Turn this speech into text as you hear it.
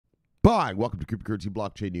Bye. Welcome to Cryptocurrency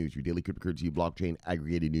Blockchain News, your daily cryptocurrency blockchain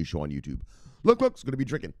aggregated news show on YouTube. Look, it's going to be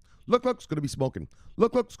drinking. Look, it's going to be smoking.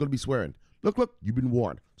 Look, it's going to be swearing. Look, you've been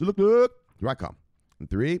warned. So look, here I come. In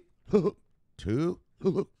 3, 2,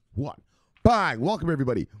 1. Bang! Welcome,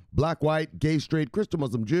 everybody. Black, white, gay, straight, Christian,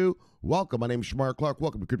 Muslim, Jew. Welcome. My name is Shomari Clarke.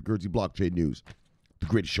 Welcome to Cryptocurrency Blockchain News. The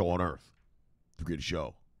greatest show on earth. The greatest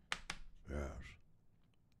show. Yes.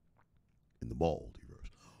 In the multiverse.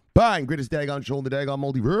 Bang! Greatest daggone show in the daggone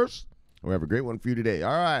multiverse. We have a great one for you today.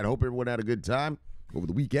 All right. Hope everyone had a good time over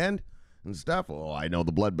the weekend and stuff. Oh, I know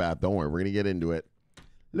the bloodbath. Don't worry. We're going to get into it.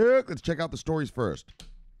 Look, let's check out the stories first.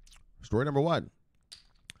 Story number 1.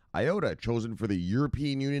 Iota chosen for the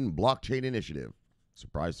European Union Blockchain Initiative.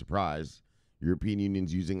 Surprise, surprise. European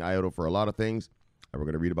Union's using Iota for a lot of things, and we're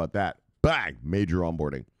going to read about that. Bang! Major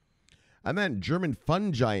onboarding. And then German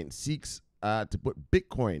fund giant seeks to put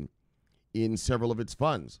Bitcoin in several of its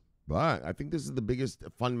funds. But I think this is the biggest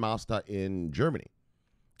fund master in Germany.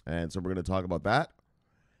 And so we're going to talk about that.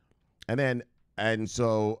 And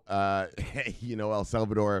so, El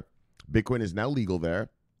Salvador, Bitcoin is now legal there.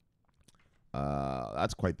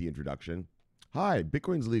 That's quite the introduction. Hi,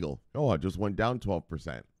 Bitcoin's legal. Oh, it just went down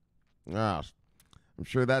 12%. Ah, I'm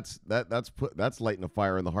sure that's lighting a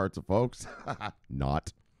fire in the hearts of folks.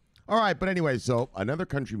 Not. All right, but anyway, so another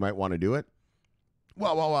country might want to do it.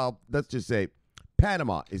 Well, let's just say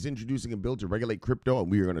Panama is introducing a bill to regulate crypto,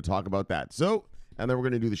 and we are going to talk about that. So, and then we're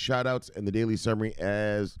going to do the shout-outs and the daily summary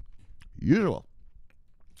as usual.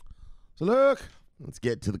 So look, let's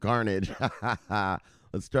get to the carnage.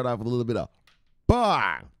 Let's start off with a little bit of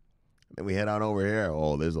bang. Then we head on over here.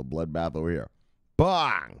 Oh, there's a bloodbath over here.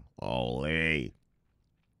 Bang. Olé.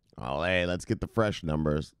 Let's get the fresh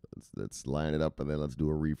numbers. Let's line it up, and then let's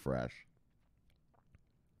do a refresh.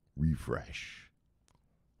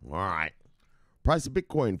 All right. Price of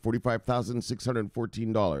Bitcoin,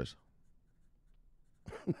 $45,614.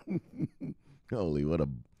 Holy, what a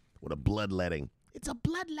bloodletting. It's a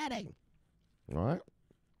bloodletting. All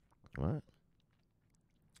right.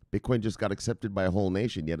 Bitcoin just got accepted by a whole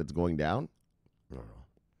nation, yet it's going down. I don't know.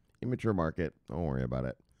 Immature market. Don't worry about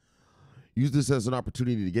it. Use this as an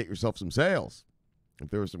opportunity to get yourself some sales. If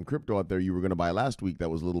there was some crypto out there you were going to buy last week that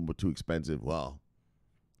was a little bit too expensive, well,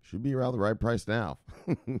 should be around the right price now.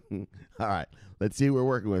 All right. Let's see what we're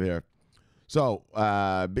working with here. So,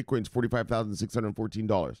 Bitcoin's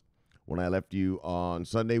 $45,614. When I left you on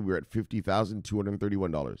Sunday, we were at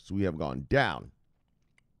 $50,231. So we have gone down.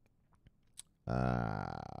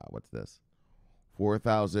 What's this?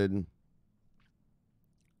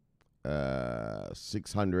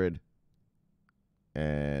 4,600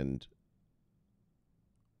 and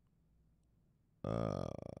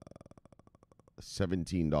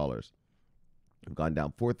 $17. We've gone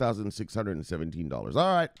down $4,617.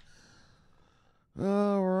 All right.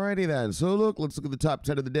 Alrighty then. So let's look at the top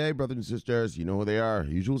 10 of the day, brothers and sisters. You know who they are.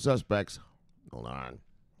 Usual suspects. Hold on.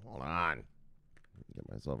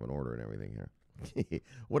 Get myself in order and everything here.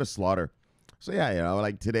 What a slaughter. So yeah,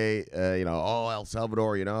 like today, El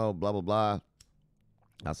Salvador, blah, blah, blah.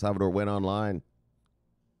 El Salvador went online.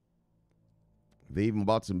 They even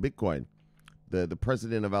bought some Bitcoin. The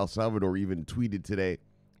president of El Salvador even tweeted today,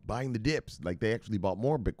 buying the dips. Like they actually bought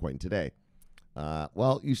more Bitcoin today.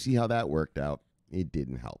 Well, you see how that worked out. It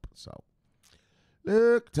didn't help. So,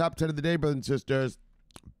 look, top 10 of the day, brothers and sisters.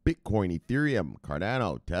 Bitcoin, Ethereum,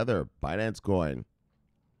 Cardano, Tether, Binance Coin,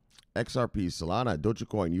 XRP, Solana,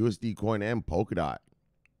 Dogecoin, USD Coin, and Polkadot.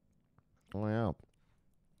 Oh, yeah.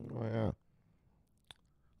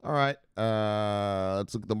 All right.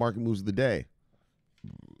 Let's look at the market moves of the day.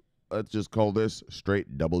 Let's just call this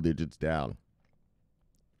straight double digits down.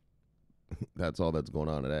 That's all that's going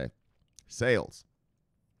on today. Sales.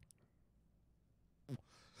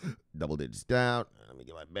 Double digits down. Let me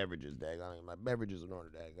get my beverages, daggone. My beverages in order,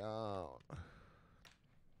 daggone.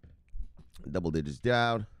 Double digits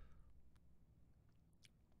down.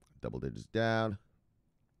 Double digits down.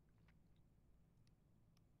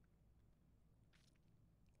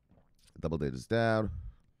 Double digits down.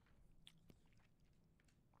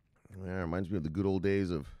 Yeah, reminds me of the good old days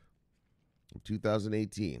of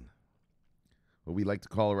 2018. What we like to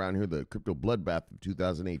call around here the crypto bloodbath of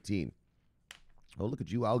 2018. Oh, look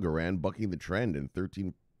at you, Algorand, bucking the trend and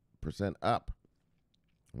 13% up.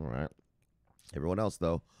 All right. Everyone else,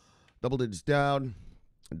 though, double digits down,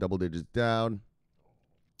 double digits down,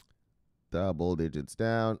 double digits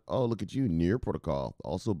down. Oh, look at you, Near Protocol,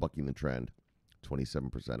 also bucking the trend,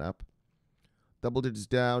 27% up. Double digits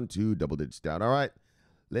down to double digits down. All right.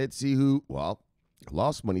 Let's see who,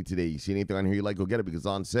 lost money today. You see anything on here you like, go get it because it's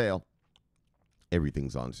on sale.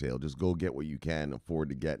 Everything's on sale. Just go get what you can afford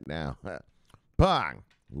to get now. Bang!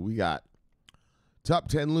 We got top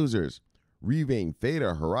 10 losers. Revane,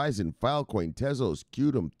 Theta, Horizon, Filecoin, Tezos,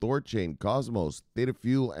 Qtum, Thorchain, Cosmos, Theta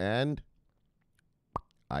Fuel, and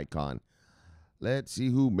Icon. Let's see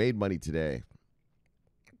who made money today.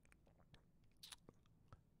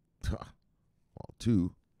 Well,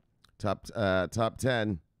 2. Top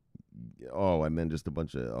 10. Oh, and then just a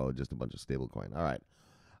bunch of stablecoin. All right.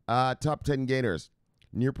 Top 10 gainers.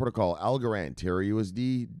 Near Protocol, Algorand, Terra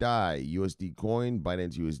USD, DAI, USD Coin,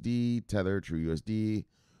 Binance USD, Tether, True USD,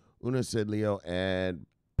 Unicedlio, and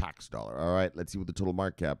Pax Dollar. All right, let's see what the total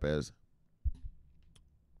market cap is.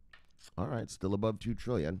 All right, still above 2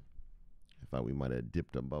 trillion. I thought we might have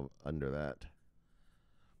dipped under that.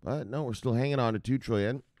 But no, we're still hanging on to 2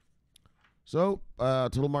 trillion. So,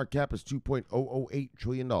 total market cap is $2.008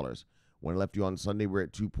 trillion. When I left you on Sunday, we're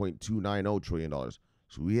at $2.290 trillion.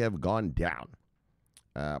 So we have gone down.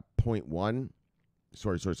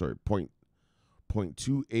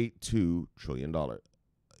 0.282 trillion dollars.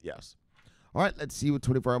 Yes. All right, let's see what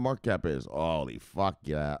 24-hour market cap is. Holy fuck,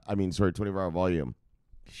 yeah. 24-hour volume.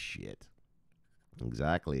 Shit.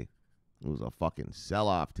 Exactly. It was a fucking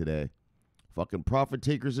sell-off today. Fucking profit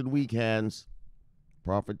takers and weak hands.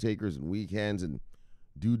 Profit takers and weak hands and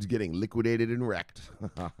dudes getting liquidated and wrecked.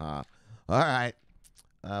 All right.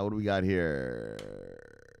 What do we got here?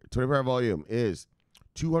 24-hour volume is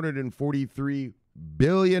 $243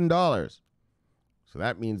 billion. So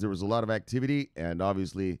that means there was a lot of activity, and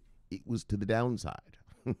obviously it was to the downside.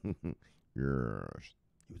 Yes.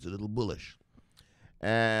 It was a little bullish.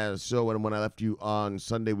 So when I left you on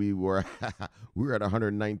Sunday, we were at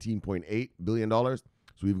 $119.8 billion. So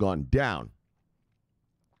we've gone down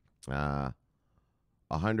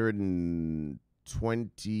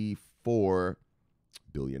 $124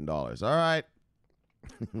 billion. All right.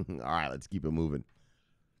 All right, let's keep it moving.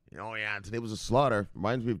 Oh, yeah, today was a slaughter.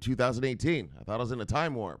 Reminds me of 2018. I thought I was in a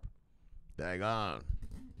time warp. Daggone.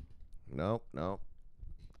 Nope.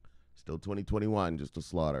 Still 2021, just a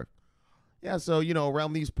slaughter. Yeah, so,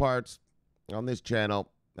 around these parts, on this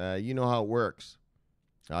channel, you know how it works.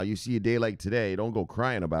 You see a day like today, don't go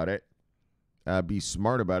crying about it. Be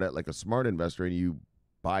smart about it like a smart investor, and you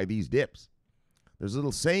buy these dips. There's a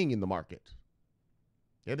little saying in the market.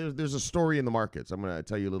 Yeah, there's a story in the markets. I'm going to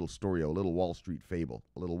tell you a little story, a little Wall Street fable,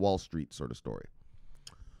 a little Wall Street sort of story.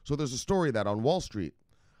 So there's a story that on Wall Street,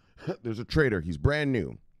 there's a trader. He's brand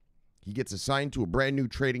new. He gets assigned to a brand new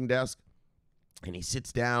trading desk, and he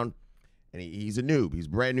sits down, and he's a noob. He's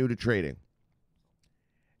brand new to trading.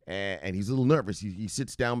 And he's a little nervous. He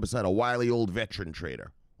sits down beside a wily old veteran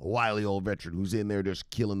trader, a wily old veteran who's in there just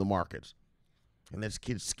killing the markets. And this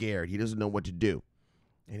kid's scared. He doesn't know what to do.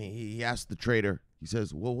 And he asks the trader, he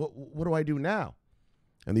says, well, what do I do now?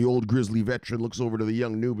 And the old grizzly veteran looks over to the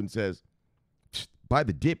young noob and says, buy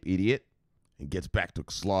the dip, idiot, and gets back to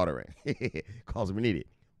slaughtering. Calls him an idiot.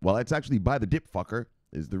 Well, it's actually buy the dip, fucker,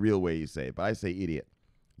 is the real way you say it. But I say idiot.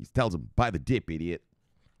 He tells him, buy the dip, idiot,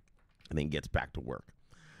 and then gets back to work.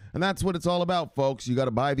 And that's what it's all about, folks. You got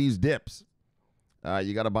to buy these dips.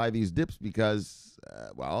 You got to buy these dips because,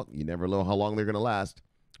 you never know how long they're going to last.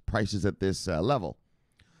 Prices at this level.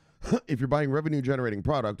 If you're buying revenue-generating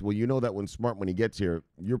product, well, you know that when smart money gets here,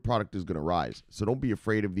 your product is going to rise. So don't be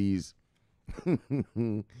afraid of these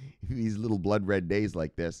these little blood red days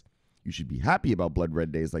like this. You should be happy about blood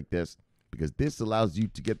red days like this because this allows you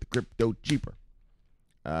to get the crypto cheaper.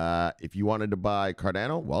 If you wanted to buy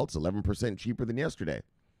Cardano, well, it's 11% cheaper than yesterday.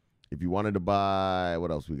 If you wanted to buy,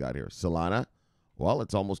 what else we got here? Solana, well,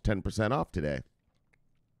 it's almost 10% off today.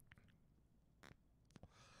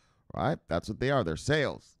 Right? That's what they are. They're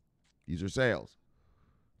sales. These are sales.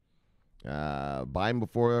 Buy them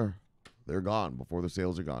before they're gone, before the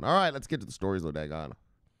sales are gone. All right, let's get to the stories, though, daggone.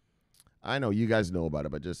 I know you guys know about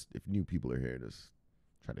it, but just if new people are here, just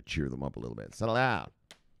try to cheer them up a little bit. Settle down.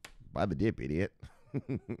 Buy the dip, idiot.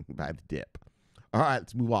 Buy the dip. All right,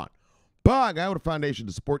 let's move on. Bug Iota Foundation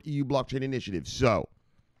to support EU blockchain initiatives. So,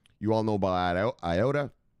 you all know about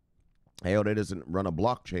Iota. Iota doesn't run a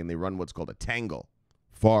blockchain. They run what's called a tangle,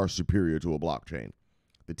 far superior to a blockchain.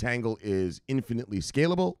 The tangle is infinitely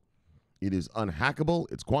scalable. It is unhackable.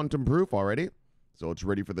 It's quantum proof already, so it's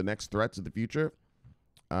ready for the next threats of the future.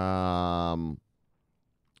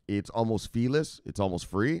 It's almost feeless. It's almost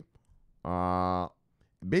free.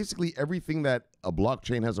 Basically, everything that a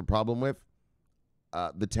blockchain has a problem with,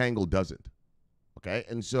 the tangle doesn't. Okay,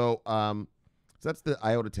 and so that's the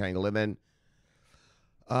Iota tangle, and then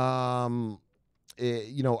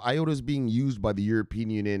Iota is being used by the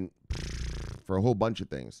European Union for a whole bunch of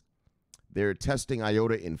things. They're testing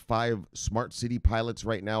Iota in 5 smart city pilots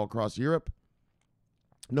right now across Europe.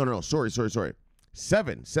 No. Sorry. 7.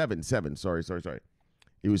 Sorry.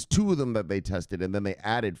 It was 2 of them that they tested, and then they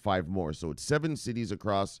added 5 more. So it's 7 cities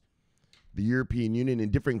across the European Union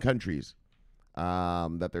in different countries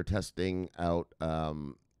that they're testing out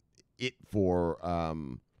it for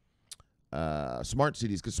smart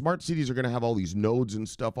cities, because smart cities are going to have all these nodes and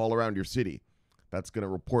stuff all around your city. That's going to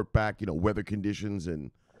report back, weather conditions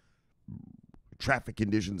and traffic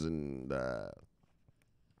conditions and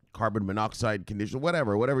carbon monoxide conditions,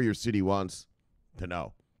 whatever your city wants to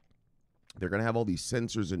know. They're going to have all these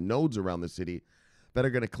sensors and nodes around the city that are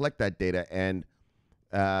going to collect that data, and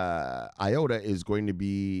Iota is going to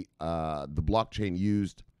be the blockchain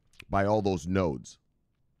used by all those nodes,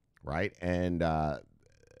 right? And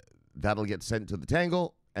that'll get sent to the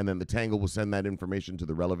Tangle, and then the Tangle will send that information to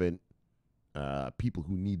the relevant people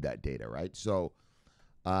who need that data, right? So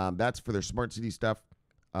that's for their smart city stuff.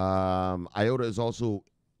 Iota is also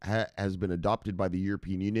has been adopted by the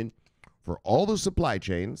European Union for all the supply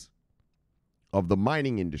chains of the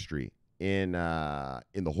mining industry in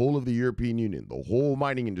the whole of the European Union. The whole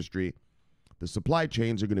mining industry, the supply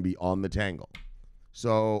chains are going to be on the Tangle.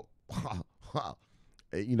 So,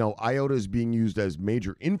 Iota is being used as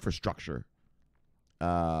major infrastructure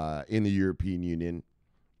in the European Union.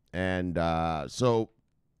 And so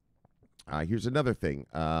here's another thing.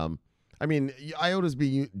 Iota is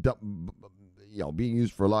being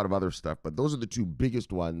used for a lot of other stuff, but those are the 2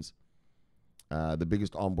 biggest ones, the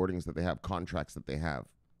biggest onboardings that they have, contracts that they have.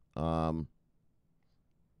 So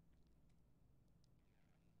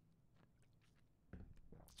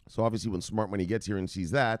obviously when smart money gets here and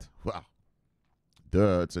sees that, well,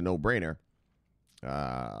 it's a no-brainer.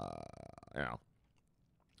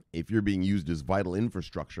 If you're being used as vital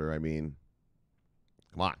infrastructure, come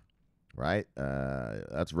on, right?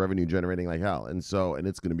 That's revenue generating like hell. And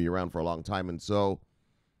it's going to be around for a long time. And so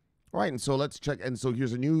let's check. And so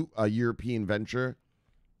here's a new European venture.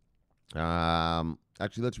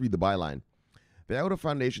 Actually, let's read the byline. The Iota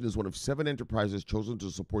Foundation is one of 7 enterprises chosen to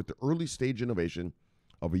support the early stage innovation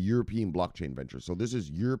of a European blockchain venture. So this is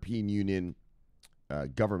European Union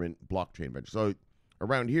government blockchain venture. So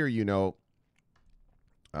around here,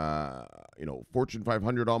 Fortune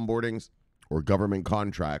 500 onboardings or government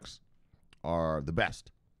contracts are the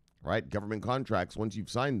best, right? Government contracts, once you've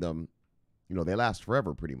signed them, they last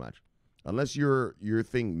forever pretty much. Unless your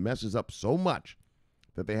thing messes up so much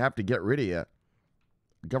that they have to get rid of you,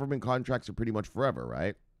 government contracts are pretty much forever,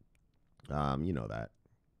 right? You know that.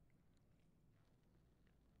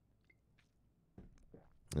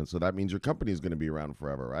 And so that means your company is going to be around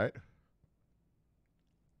forever, right?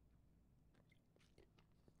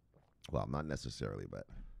 Well, not necessarily, but.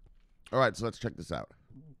 All right, so let's check this out.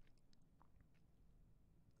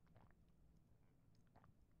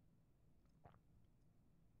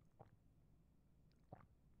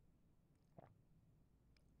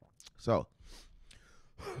 So,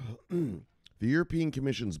 the European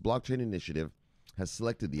Commission's blockchain initiative has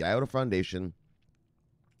selected the Iota Foundation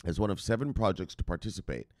as one of 7 projects to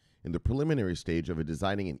participate in the preliminary stage of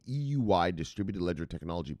designing an EU-wide distributed ledger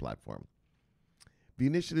technology platform. The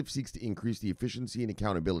initiative seeks to increase the efficiency and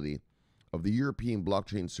accountability of the European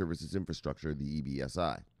Blockchain Services Infrastructure, the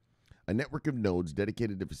EBSI, a network of nodes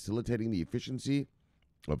dedicated to facilitating the efficiency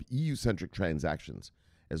of EU-centric transactions,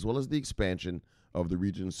 as well as the expansion of the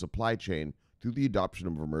region's supply chain through the adoption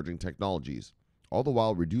of emerging technologies, all the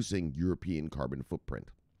while reducing European carbon footprint.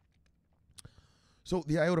 So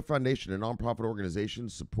the Iota Foundation, a nonprofit organization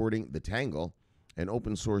supporting the Tangle, an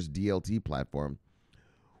open source DLT platform,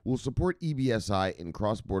 will support EBSI in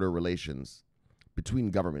cross-border relations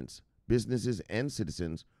between governments, businesses, and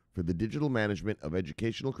citizens for the digital management of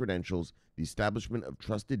educational credentials, the establishment of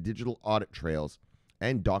trusted digital audit trails,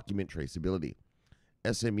 and document traceability,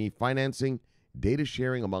 SME financing, data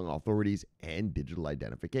sharing among authorities, and digital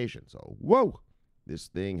identification. So, whoa, this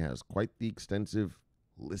thing has quite the extensive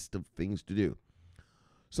list of things to do.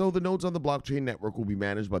 So the nodes on the blockchain network will be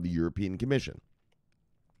managed by the European Commission.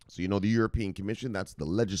 So the European Commission, that's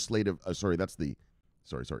the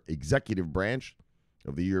executive branch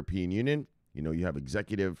of the European Union. You have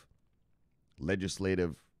executive,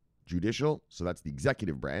 legislative, judicial. So that's the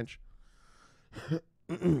executive branch.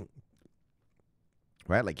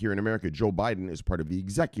 Right? Like here in America, Joe Biden is part of the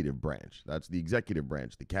executive branch. That's the executive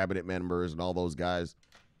branch, the cabinet members and all those guys.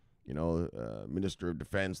 Minister of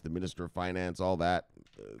Defense, the Minister of Finance, all that,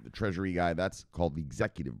 the Treasury guy, that's called the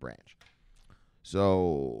executive branch.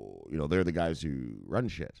 So, they're the guys who run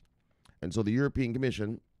shit. And so the European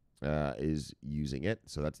Commission is using it.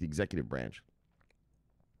 So that's the executive branch.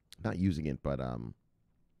 Not using it, but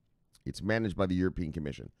it's managed by the European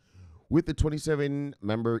Commission. With the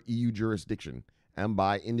 27-member EU jurisdiction and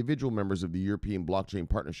by individual members of the European Blockchain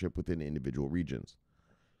Partnership within individual regions.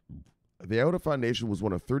 The Iota Foundation was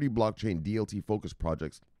one of 30 blockchain DLT-focused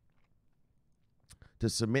projects to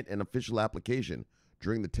submit an official application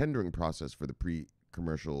during the tendering process for the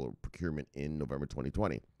pre-commercial procurement in November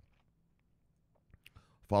 2020.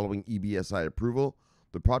 Following EBSI approval,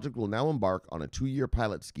 the project will now embark on a 2-year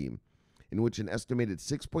pilot scheme in which an estimated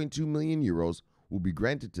 6.2 million euros will be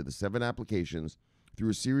granted to the 7 applications through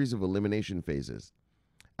a series of elimination phases.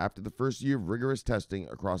 After the first year of rigorous testing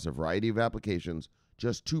across a variety of applications,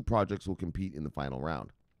 just 2 projects will compete in the final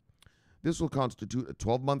round. This will constitute a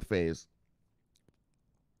 12-month phase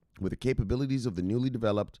with the capabilities of the newly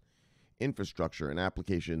developed infrastructure and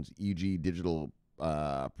applications, e.g. digital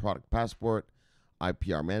product passport,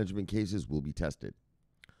 IPR management cases will be tested.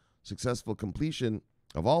 Successful completion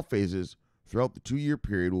of all phases throughout the 2-year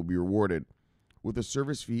period will be rewarded with a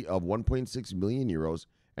service fee of 1.6 million euros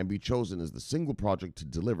and be chosen as the single project to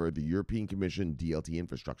deliver the European Commission DLT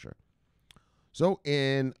infrastructure. So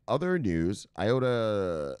in other Iota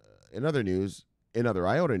news,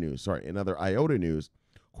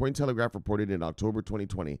 Cointelegraph reported in October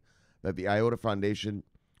 2020 that the Iota Foundation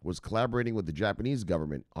was collaborating with the Japanese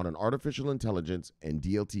government on an artificial intelligence and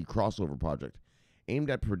DLT crossover project aimed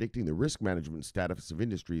at predicting the risk management status of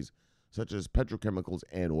industries such as petrochemicals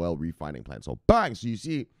and oil refining plants. So bang! So you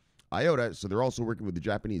see Iota, so they're also working with the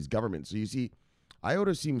Japanese government. So you see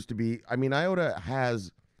Iota seems to be, Iota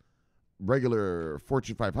has regular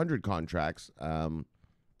Fortune 500 contracts. I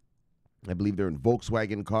believe they're in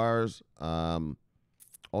Volkswagen cars.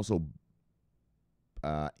 Also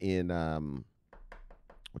in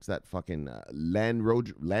what's that fucking Land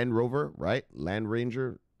Rover, right? Land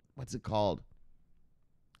Ranger. What's it called?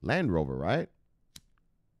 Land Rover, right?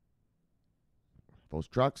 Those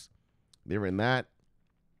trucks, they're in that.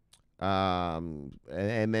 And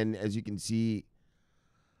then, as you can see,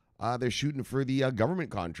 they're shooting for the government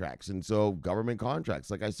contracts. And so, government contracts,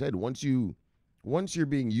 like I said, once you're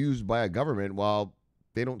being used by a government, well,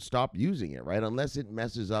 they don't stop using it, right? Unless it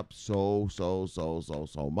messes up so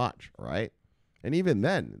much, right? And even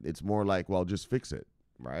then, it's more like, well, just fix it,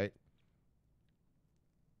 right?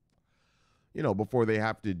 You know, before they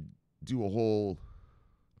have to do a whole,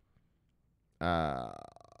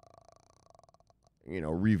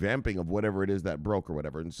 revamping of whatever it is that broke or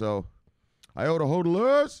whatever. And so, Iota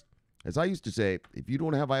hodlers, as I used to say, if you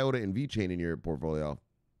don't have Iota and VeChain in your portfolio,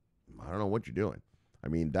 I don't know what you're doing. I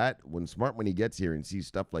mean, that, when smart money gets here and sees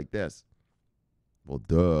stuff like this, well,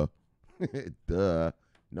 duh. Duh.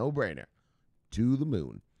 No brainer. To the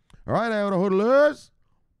moon. All right, Iota hodlers.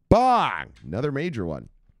 Bang! Another major one.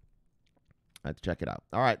 Let's check it out.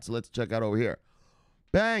 All right, so let's check out over here.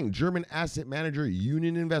 Bang! German asset manager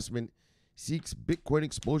Union Investment seeks Bitcoin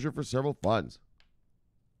exposure for several funds.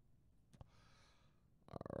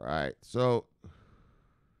 All right, so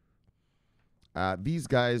these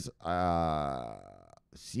guys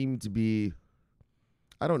seem to be,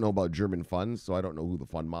 I don't know about German funds, so I don't know who the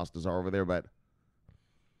fund masters are over there, but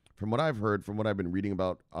from what I've heard, from what I've been reading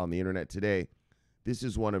about on the internet today, this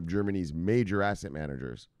is one of Germany's major asset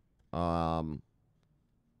managers. Yeah.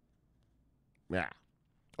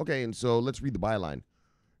 Okay, and so let's read the byline.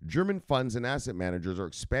 German funds and asset managers are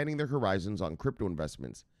expanding their horizons on crypto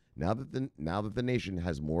investments now that the nation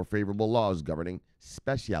has more favorable laws governing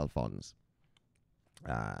special funds.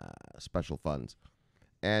 Special funds.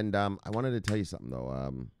 And I wanted to tell you something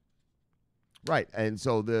though. Right, and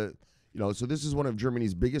so so this is one of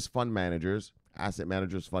Germany's biggest fund managers, asset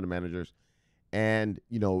managers, fund managers, and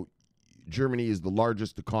Germany is the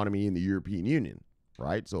largest economy in the European Union,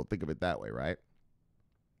 right? So think of it that way, right?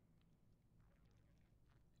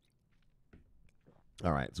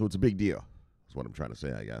 All right, so it's a big deal. That's what I'm trying to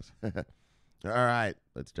say, I guess. All right,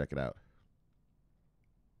 let's check it out.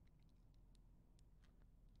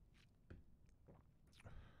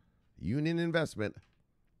 Union Investment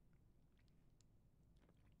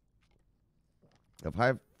of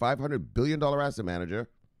 $500 billion asset manager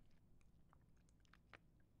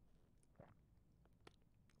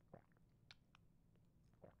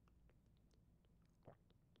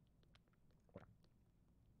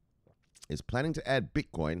is planning to add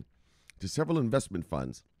Bitcoin to several investment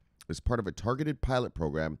funds as part of a targeted pilot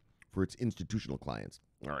program for its institutional clients.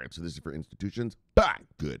 All right, so this is for institutions. Bah,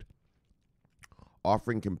 good.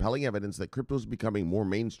 Offering compelling evidence that crypto is becoming more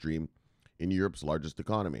mainstream in Europe's largest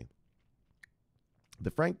economy.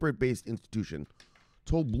 The Frankfurt-based institution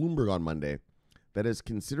told Bloomberg on Monday that it is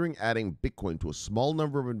considering adding Bitcoin to a small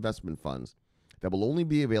number of investment funds that will only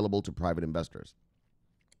be available to private investors.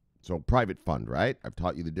 So private fund, right? I've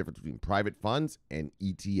taught you the difference between private funds and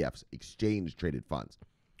ETFs, exchange-traded funds.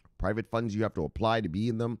 Private funds, you have to apply to be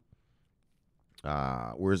in them,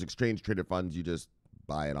 whereas exchange-traded funds, you just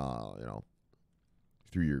buy it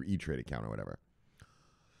through your E-Trade account or whatever.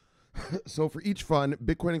 So for each fund,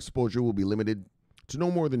 Bitcoin exposure will be limited to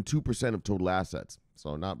no more than 2% of total assets,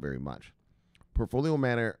 so not very much. Portfolio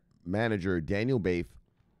manager Daniel Baith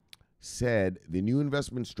said the new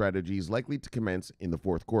investment strategy is likely to commence in the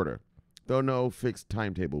fourth quarter, though no fixed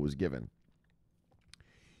timetable was given.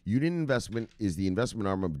 Union Investment is the investment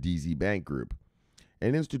arm of DZ Bank Group,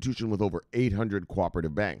 an institution with over 800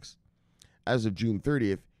 cooperative banks. As of June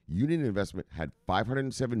 30th, Union Investment had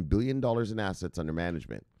 $507 billion in assets under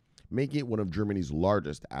management, making it one of Germany's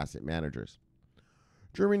largest asset managers.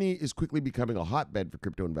 Germany is quickly becoming a hotbed for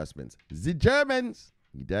crypto investments. The Germans!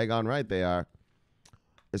 You daggone right they are.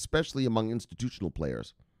 Especially among institutional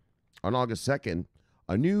players. On August 2nd,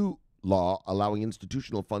 a new law allowing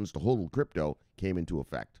institutional funds to hold crypto came into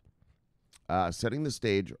effect, setting the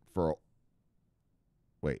stage for...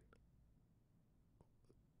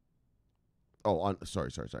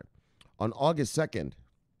 Sorry. On August 2nd,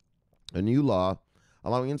 a new law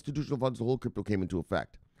allowing institutional funds to hold crypto came into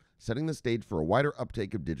effect, setting the stage for a wider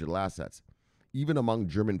uptake of digital assets, even among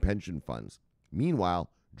German pension funds. Meanwhile,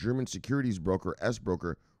 German securities broker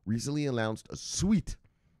S-Broker recently announced a suite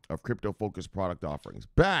of crypto-focused product offerings.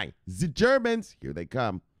 Bang! The Germans! Here they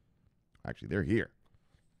come. Actually, they're here.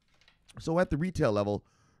 So at the retail level,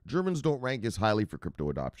 Germans don't rank as highly for crypto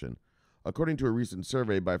adoption, according to a recent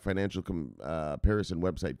survey by financial comparison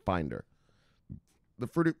website Finder. The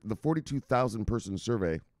 42,000-person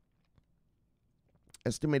survey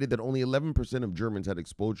estimated that only 11% of Germans had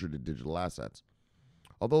exposure to digital assets.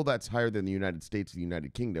 Although that's higher than the United States and the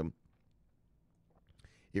United Kingdom,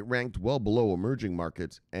 it ranked well below emerging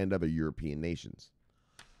markets and other European nations.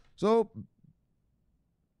 So,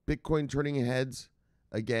 Bitcoin turning heads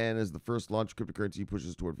again as the first launch cryptocurrency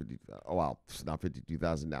pushes toward 50,000. Oh, wow, it's not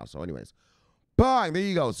 52,000 now. So anyways, bang, there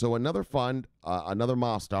you go. So another fund, another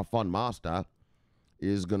fund master,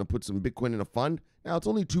 is going to put some Bitcoin in a fund. Now, it's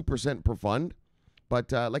only 2% per fund.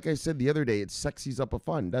 But like I said the other day, it sexies up a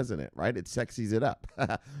fund, doesn't it? Right? It sexies it up.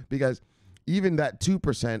 Because even that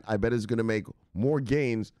 2%, I bet, is going to make more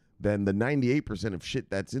gains than the 98% of shit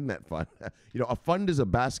that's in that fund. A fund is a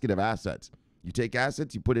basket of assets. You take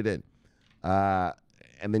assets, you put it in.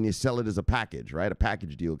 And then you sell it as a package, right? A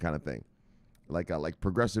package deal kind of thing. Like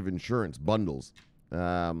Progressive Insurance bundles.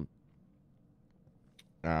 You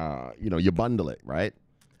bundle it, right?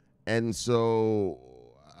 And so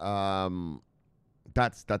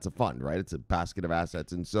that's a fund, right? It's a basket of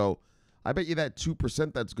assets. And so I bet you that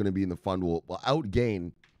 2% that's going to be in the fund will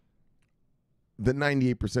outgain the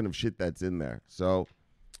 98% of shit that's in there. So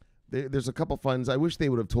there's a couple funds. I wish they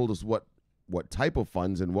would have told us what type of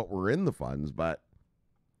funds and what were in the funds, but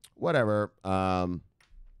whatever.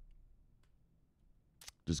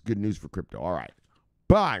 Just good news for crypto. All right.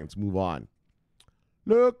 Bang. Let's move on.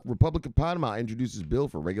 Look, Republic of Panama introduces bill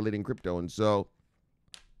for regulating crypto, and so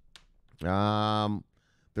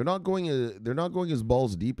they're not going as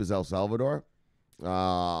balls deep as El Salvador,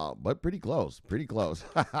 but pretty close. Pretty close.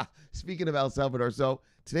 Speaking of El Salvador, so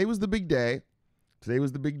today was the big day. The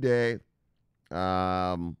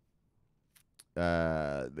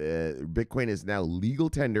Bitcoin is now legal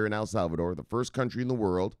tender in El Salvador, the first country in the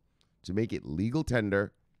world to make it legal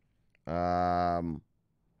tender.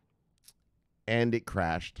 And it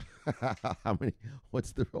crashed. How many?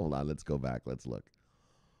 Hold on, let's go back. Let's look.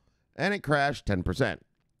 And it crashed 10%.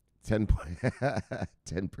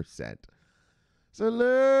 10%. So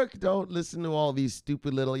look, don't listen to all these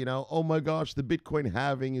stupid little, oh my gosh, the Bitcoin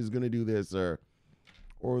halving is going to do this, or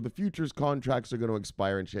the futures contracts are going to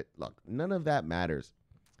expire and shit. Look, none of that matters.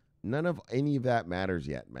 None of any of that matters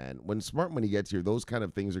yet, man. When smart money gets here, those kind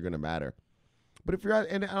of things are going to matter. But if you're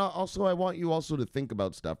and also I want you also to think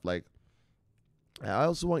about stuff like, I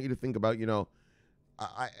also want you to think about,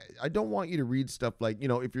 I don't want you to read stuff like,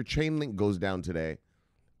 if your chain link goes down today,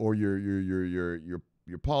 or your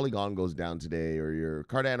Polygon goes down today, or your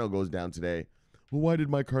Cardano goes down today. Well, why did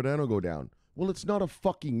my Cardano go down? Well, it's not a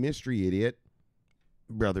fucking mystery, idiot.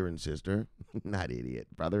 Brother and sister. Not idiot.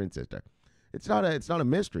 Brother and sister. It's not a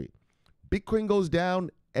mystery. Bitcoin goes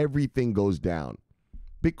down, everything goes down.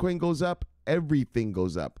 Bitcoin goes up, everything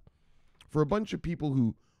goes up. For a bunch of people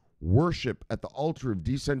who worship at the altar of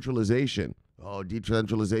decentralization. Oh,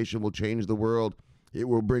 decentralization will change the world. It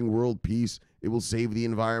will bring world peace. It will save the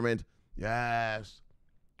environment. Yes.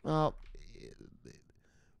 Well,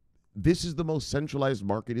 this is the most centralized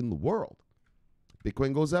market in the world.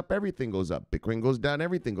 Bitcoin goes up, everything goes up. Bitcoin goes down,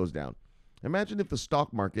 everything goes down. Imagine if the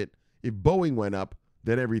stock market, if Boeing went up,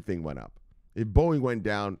 then everything went up. If Boeing went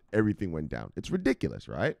down, everything went down. It's ridiculous,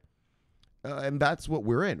 right? And that's what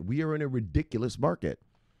we're in. We are in a ridiculous market.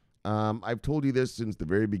 I've told you this since the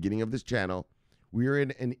very beginning of this channel. We are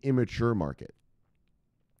in an immature market,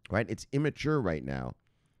 right? It's immature right now,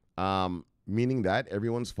 meaning that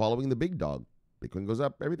everyone's following the big dog. Bitcoin goes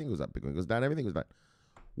up, everything goes up. Bitcoin goes down, everything goes down.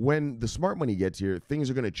 When the smart money gets here, things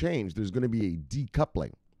are going to change. There's going to be a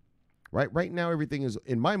decoupling, right? Right now, everything is,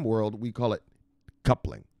 in my world, we call it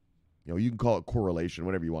coupling. You know, you can call it correlation,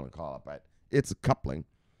 whatever you want to call it, but it's a coupling,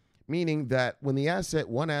 meaning that when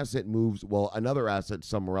one asset moves, well, another asset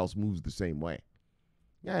somewhere else moves the same way.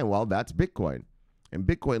 Yeah, well, that's Bitcoin. And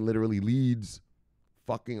Bitcoin literally leads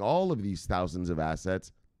fucking all of these thousands of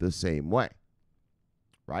assets the same way,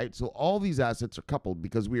 right? So all these assets are coupled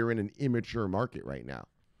because we are in an immature market right now.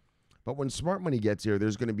 But when smart money gets here,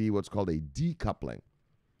 there's going to be what's called a decoupling.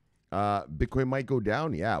 Bitcoin might go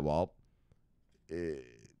down. Yeah, well,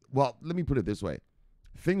 let me put it this way.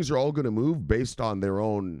 Things are all going to move based on their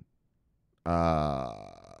own,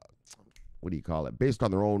 based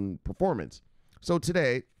on their own performance. So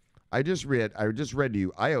today, I just read to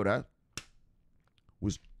you, Iota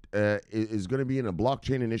is going to be in a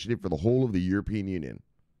blockchain initiative for the whole of the European Union.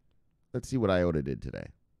 Let's see what Iota did today.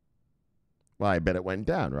 Well, I bet it went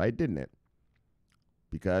down, right? Didn't it?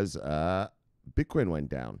 Because Bitcoin went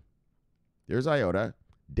down. There's Iota,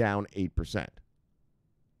 down 8%.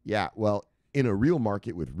 Yeah, well, in a real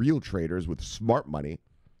market with real traders with smart money,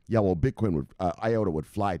 yeah, well, Iota would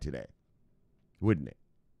fly today, wouldn't it?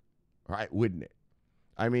 All right, wouldn't it?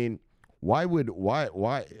 I mean, why?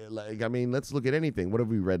 Like, I mean, let's look at anything. What have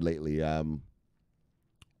we read lately?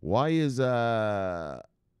 Why is Chainlink?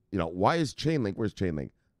 Where's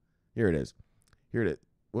Chainlink? Here it is.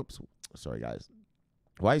 Whoops. Sorry, guys.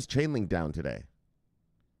 Why is Chainlink down today?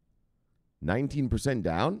 19%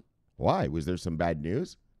 down? Why? Was there some bad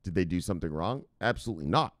news? Did they do something wrong? Absolutely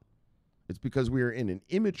not. It's because we are in an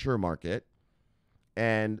immature market,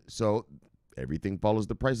 and so everything follows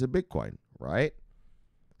the price of Bitcoin, right?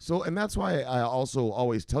 So, and that's why I also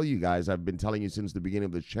always tell you guys, I've been telling you since the beginning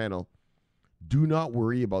of this channel, do not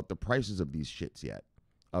worry about the prices of these shits yet,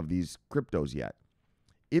 of these cryptos yet.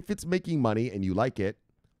 If it's making money and you like it,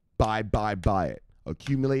 buy it.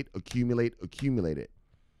 Accumulate it.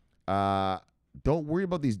 Don't worry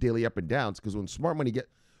about these daily up and downs, because when smart money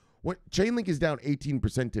when Chainlink is down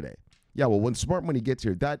 18% today. Yeah, well, when smart money gets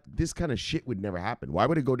here, this kind of shit would never happen. Why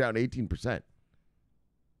would it go down 18%?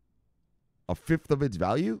 A fifth of its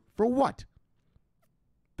value? For what?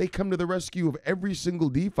 They come to the rescue of every single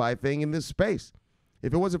DeFi thing in this space.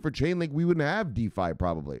 If it wasn't for Chainlink, we wouldn't have DeFi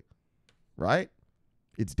probably, right?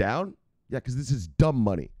 It's down? Yeah, because this is dumb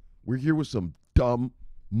money. We're here with some dumb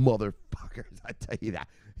motherfuckers. I tell you that.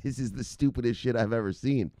 This is the stupidest shit I've ever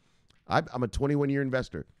seen. I'm a 21-year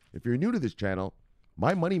investor. If you're new to this channel,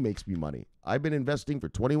 my money makes me money. I've been investing for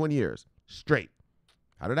 21 years straight.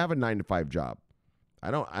 I don't have a 9-to-5 job.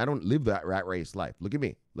 I don't live that rat race life. Look at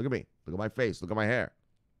me. Look at my face. Look at my hair.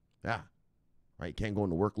 Yeah. Right. You can't go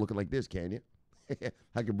into work looking like this, can you?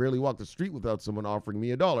 I can barely walk the street without someone offering me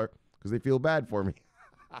 $1 because they feel bad for me.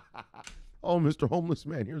 Oh, Mr. Homeless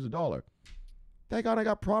Man, here's $1. Thank God I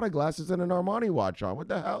got Prada glasses and an Armani watch on. What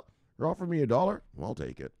the hell? You're offering me $1? Well, I'll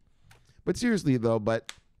take it. But seriously, though,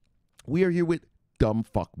 we are here with dumb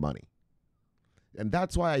fuck money. And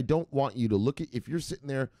that's why I don't want you to look at, if you're sitting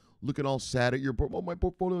there looking all sad at your portfolio, my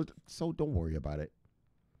portfolio, so don't worry about it.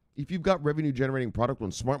 If you've got revenue generating product,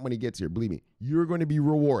 when smart money gets here, believe me, you're going to be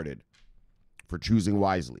rewarded for choosing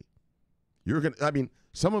wisely.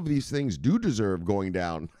 Some of these things do deserve going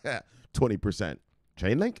down 20%.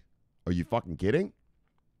 Chainlink? Are you fucking kidding?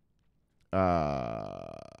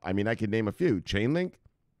 I could name a few. Chainlink?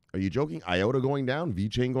 Are you joking? Iota going down?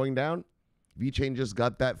 VeChain going down? VeChain just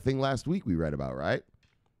got that thing last week we read about, right?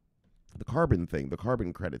 The carbon thing, the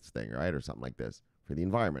carbon credits thing, right? Or something like this for the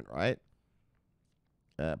environment, right?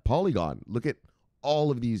 Polygon. Look at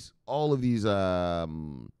all of these,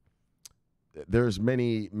 there's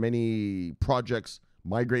many projects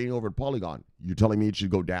migrating over to Polygon. You're telling me it should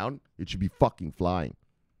go down? It should be fucking flying.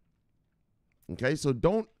 Okay, so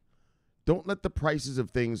don't let the prices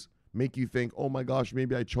of things make you think, oh my gosh,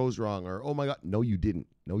 maybe I chose wrong, or oh my God. No, you didn't.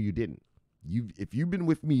 If you've been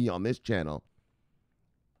with me on this channel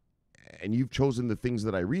and you've chosen the things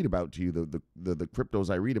that I read about to you, the cryptos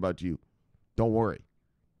I read about to you, don't worry.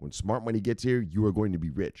 When smart money gets here, you are going to be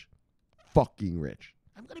rich. Fucking rich.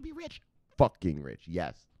 I'm going to be rich. Fucking rich.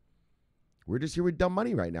 Yes. We're just here with dumb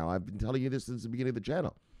money right now. I've been telling you this since the beginning of the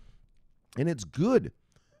channel. And it's good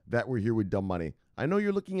that we're here with dumb money. I know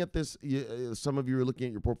you're looking at this. Some of you are looking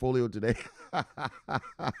at your portfolio today.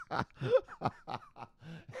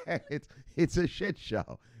 It's a shit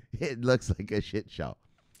show. It looks like a shit show,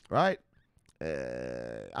 right?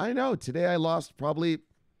 I know. Today I lost probably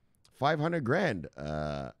 500 grand.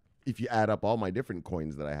 If you add up all my different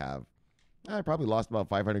coins that I have, I probably lost about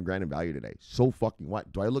 500 grand in value today. So fucking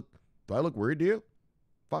what? Do I look worried to you?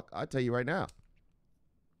 Fuck, I'll tell you right now.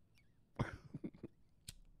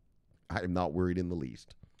 I am not worried in the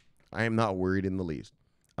least. I am not worried in the least.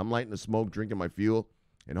 I'm lighting the smoke, drinking my fuel,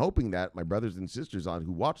 and hoping that my brothers and sisters on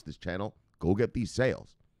who watch this channel go get these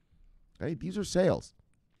sales. Okay? These are sales.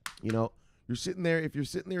 You know, you're sitting there, if you're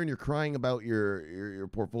sitting there and you're crying about your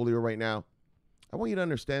portfolio right now, I want you to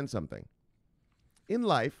understand something. In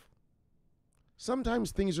life,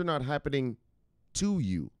 sometimes things are not happening to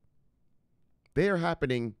you. They are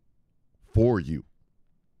happening for you.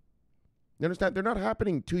 You understand? They're not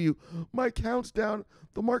happening to you. My account's down.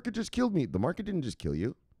 The market just killed me. The market didn't just kill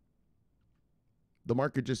you. The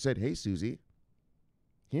market just said, hey, Susie,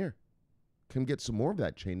 here, come get some more of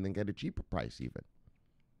that chain, then get a cheaper price even.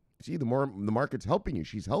 See, the more the market's helping you,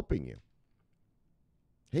 she's helping you.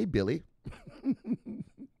 Hey, Billy.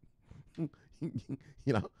 You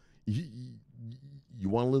know, you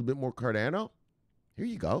want a little bit more Cardano? Here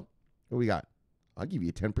you go. What we got? I'll give you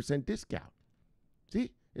a 10% discount.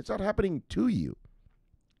 See, it's not happening to you.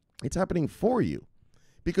 It's happening for you.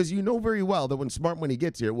 Because you know very well that when smart money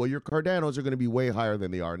gets here, well, your Cardanos are going to be way higher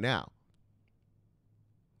than they are now.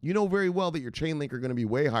 You know very well that your Chainlink are going to be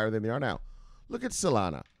way higher than they are now. Look at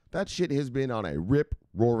Solana. That shit has been on a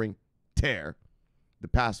rip-roaring tear the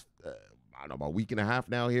past, I don't know, about a week and a half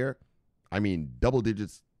now here. I mean, double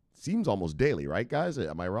digits seems almost daily, right, guys?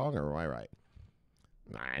 Am I wrong or am I right?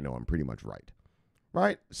 I know I'm pretty much right.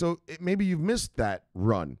 Right? So maybe you've missed that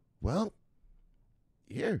run. Well,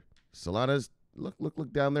 here, Solana's,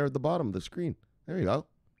 look down there at the bottom of the screen. There you go.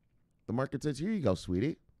 The market says, here you go,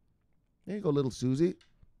 sweetie. There you go, little Susie.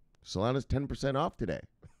 Solana's 10% off today.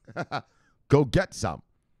 Go get some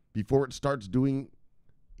before it starts doing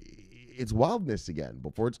its wildness again,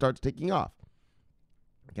 before it starts taking off.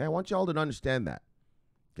 Okay, I want y'all to understand that.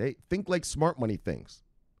 Okay, think like smart money thinks.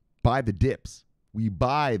 Buy the dips. We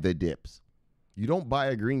buy the dips. You don't buy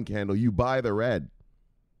a green candle, you buy the red.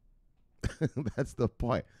 That's the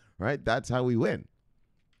point, right? That's how we win.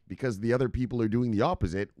 Because the other people are doing the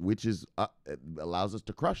opposite, which is allows us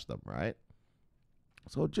to crush them, right?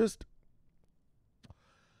 So just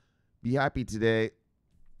be happy today.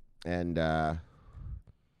 And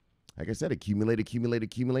like I said,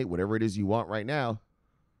 accumulate, whatever it is you want right now.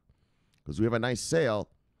 Because we have a nice sale.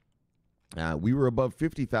 We were above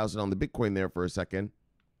 50,000 on the Bitcoin there for a second.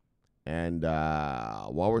 And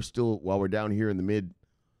while we're down here in the mid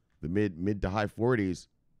to high 40s,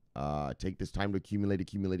 take this time to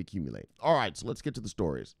accumulate. All right, so let's get to the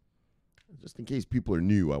stories. Just in case people are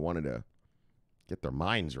new, I wanted to get their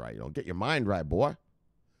minds right. You know, get your mind right, boy.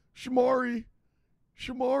 Shomari,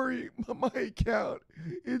 my account,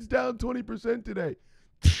 it's down 20% today.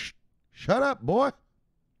 Shut up, boy.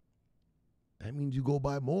 That means you go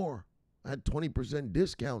buy more. I had 20%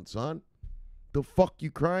 discount, son. The fuck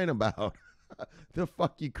you crying about? The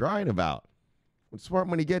fuck you crying about? When smart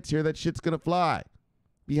money gets here, that shit's gonna fly.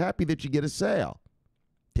 Be happy that you get a sale.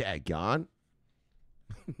 Daggone.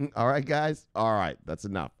 All right, guys? All right, that's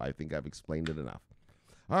enough. I think I've explained it enough.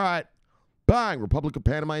 All right. Bang! Republic of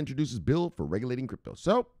Panama introduces bill for regulating crypto.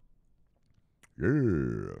 So,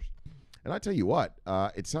 yes. And I tell you what,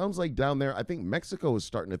 it sounds like down there, I think Mexico is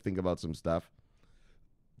starting to think about some stuff.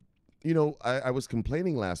 You know, I was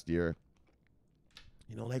complaining last year,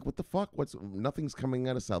 you know, like, what the fuck? Nothing's coming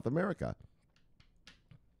out of South America.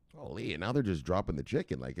 Holy, and now they're just dropping the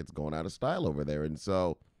chicken like it's going out of style over there. And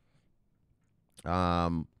so,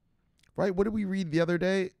 right, what did we read the other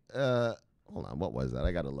day? Hold on, what was that?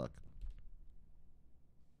 I got to look.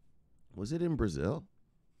 Was it in Brazil?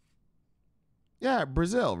 Yeah,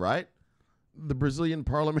 Brazil, right? The Brazilian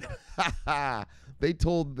parliament. They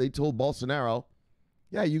told Bolsonaro,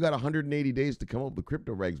 yeah, you got 180 days to come up with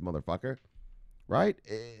crypto regs, motherfucker. Right?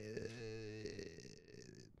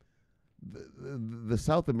 The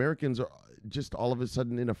South Americans are just all of a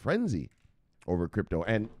sudden in a frenzy over crypto.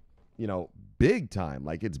 And, you know, big time.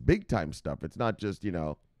 Like, it's big time stuff. It's not just, you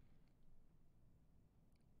know,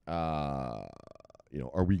 are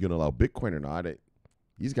we going to allow Bitcoin or not?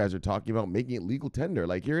 These guys are talking about making it legal tender.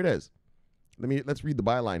 Like, here it is. Let's read the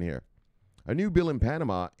byline here. A new bill in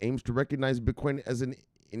Panama aims to recognize Bitcoin as an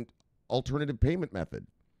alternative payment method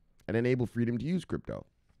and enable freedom to use crypto.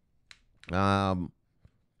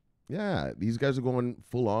 Yeah, these guys are going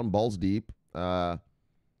full on, balls deep, Bitcoin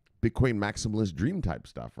maximalist dream type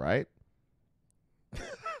stuff, right?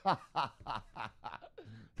 The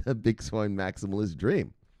Bitcoin maximalist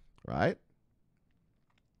dream, right?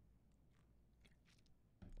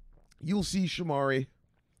 You'll see, Shomari,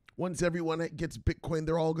 once everyone gets Bitcoin,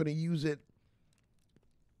 they're all going to use it.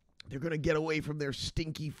 They're going to get away from their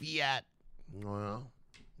stinky fiat. Well,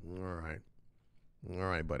 all right. All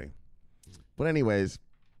right, buddy. But anyways,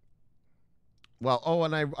 well,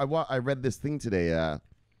 and I read this thing today.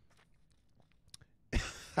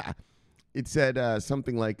 It said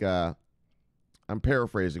something like, I'm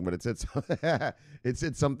paraphrasing, but it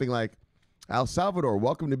said something like, El Salvador,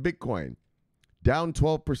 welcome to Bitcoin. Down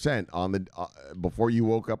 12% on the before you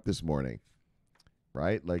woke up this morning.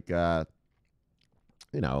 Right? Like,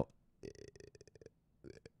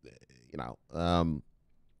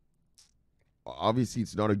 obviously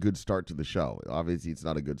it's not a good start to the show. Obviously it's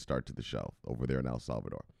not a good start to the show over there in El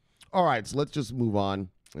Salvador. All right, so let's just move on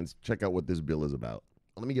and check out what this bill is about.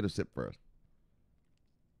 Let me get a sip first.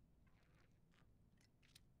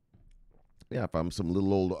 Yeah, if I'm some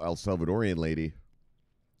little old El Salvadorian lady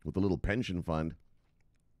with a little pension fund,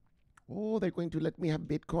 oh, they're going to let me have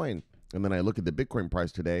Bitcoin. And then I look at the Bitcoin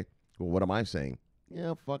price today. Well, what am I saying?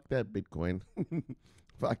 Yeah, fuck that Bitcoin.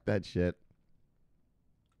 Fuck that shit.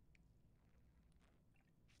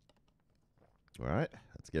 All right,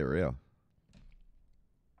 let's get real.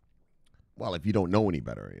 Well, if you don't know any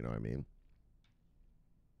better, you know what I mean?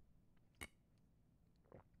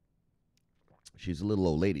 She's a little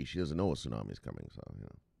old lady. She doesn't know a tsunami's coming, so, you know.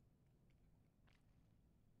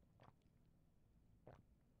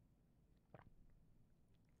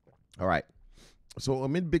 All right. So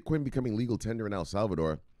amid Bitcoin becoming legal tender in El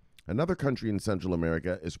Salvador, another country in Central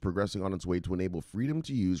America is progressing on its way to enable freedom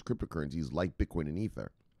to use cryptocurrencies like Bitcoin and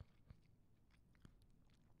Ether.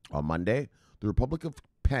 On Monday, the Republic of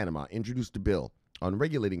Panama introduced a bill on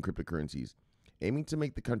regulating cryptocurrencies, aiming to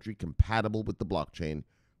make the country compatible with the blockchain,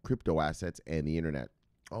 crypto assets, and the internet.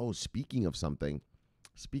 Oh, speaking of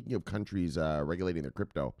countries regulating their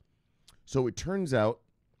crypto. So it turns out,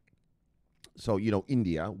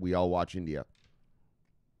 India, we all watch India.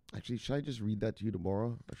 Actually, should I just read that to you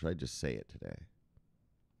tomorrow, or should I just say it today?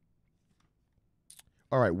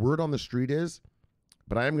 All right, word on the street is,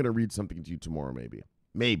 but I am going to read something to you tomorrow, maybe.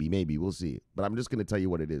 Maybe, we'll see. But I'm just going to tell you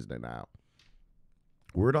what it is now.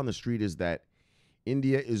 Word on the street is that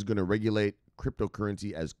India is going to regulate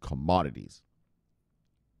cryptocurrency as commodities.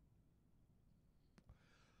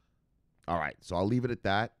 All right, so I'll leave it at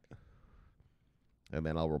that. And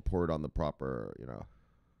then I'll report on the proper,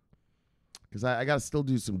 because I got to still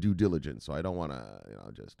do some due diligence. So I don't want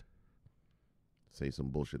to, just say some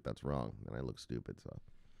bullshit that's wrong. And I look stupid. So,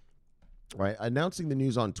 all right, announcing the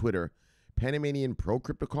news on Twitter, Panamanian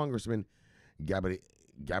pro-crypto Congressman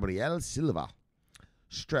Gabriel Silva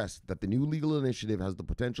stressed that the new legal initiative has the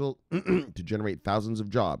potential to generate thousands of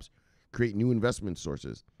jobs, create new investment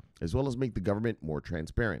sources, as well as make the government more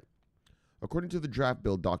transparent. According to the draft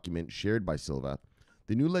bill document shared by Silva,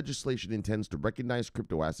 the new legislation intends to recognize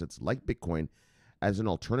crypto assets like Bitcoin as an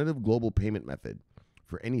alternative global payment method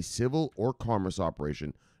for any civil or commerce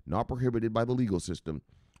operation not prohibited by the legal system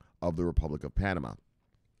of the Republic of Panama.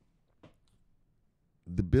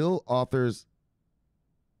 The bill authors...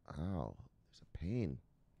 Oh, there's a pain.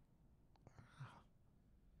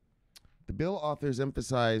 The bill authors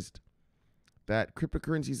emphasized that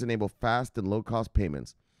cryptocurrencies enable fast and low-cost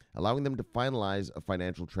payments, allowing them to finalize a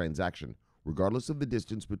financial transaction, regardless of the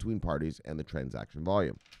distance between parties and the transaction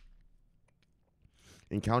volume.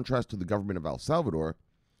 In contrast to the government of El Salvador,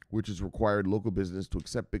 which has required local business to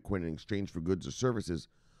accept Bitcoin in exchange for goods or services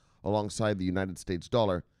alongside the United States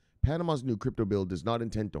dollar, Panama's new crypto bill does not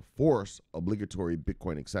intend to force obligatory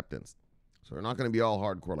Bitcoin acceptance. So they're not going to be all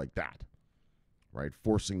hardcore like that, right?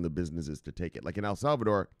 Forcing the businesses to take it. Like in El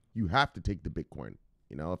Salvador, you have to take the Bitcoin.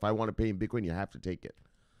 If I want to pay in Bitcoin, you have to take it.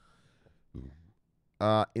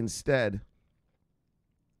 Instead,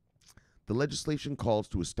 the legislation calls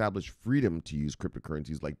to establish freedom to use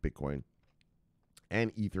cryptocurrencies like Bitcoin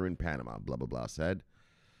and Ether in Panama, blah, blah, blah, said.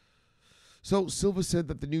 So Silva said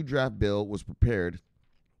that the new draft bill was prepared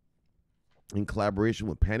in collaboration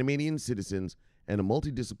with Panamanian citizens and a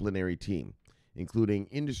multidisciplinary team, including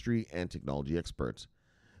industry and technology experts.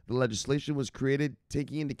 The legislation was created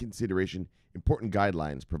taking into consideration important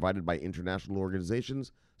guidelines provided by international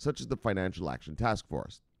organizations such as the Financial Action Task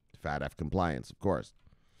Force, FATF compliance, of course.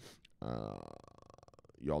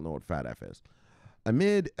 You all know what FATF is.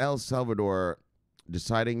 Amid El Salvador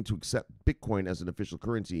deciding to accept Bitcoin as an official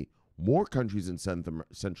currency, more countries in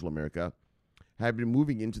Central America have been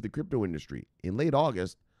moving into the crypto industry. In late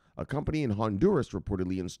August, a company in Honduras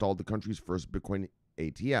reportedly installed the country's first Bitcoin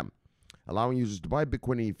ATM, allowing users to buy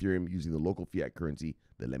Bitcoin and Ethereum using the local fiat currency,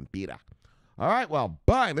 the Lempira. All right, well,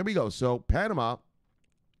 bang, there we go. So Panama,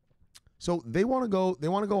 so they want to go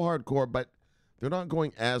hardcore, but they're not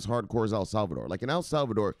going as hardcore as El Salvador. Like in El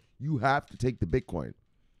Salvador, You have to take the Bitcoin.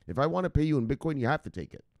 If I want to pay you in Bitcoin, you have to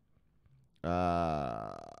take it.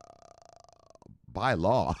 By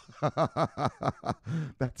law.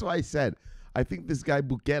 That's why I said, I think this guy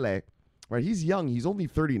Bukele, right? He's young. He's only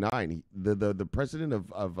 39. The president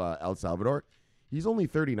of El Salvador, he's only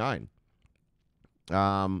 39.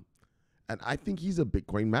 And I think he's a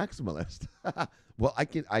Bitcoin maximalist. Well,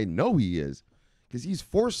 I know he is, because he's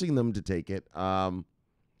forcing them to take it.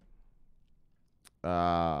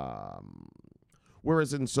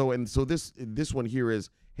 Whereas so this one here is,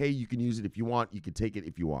 hey, you can use it if you want. You can take it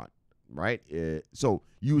if you want, right? So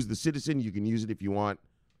you as the citizen, you can use it if you want,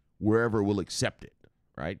 wherever will accept it,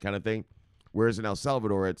 right? Kind of thing. Whereas in El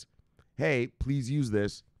Salvador, it's, hey, please use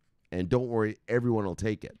this, and don't worry, everyone will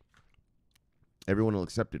take it. Everyone will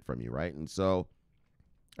accept it from you, right? And so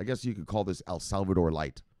I guess you could call this El Salvador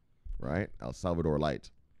Light, right? El Salvador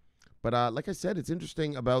Light. But like I said, it's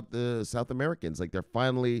interesting about the South Americans. Like, they're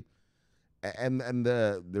finally,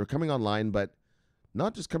 they're coming online, but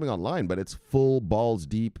not just coming online, but it's full balls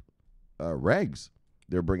deep regs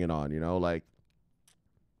they're bringing on,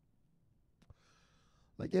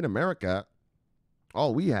 like in America,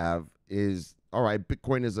 all we have is, all right,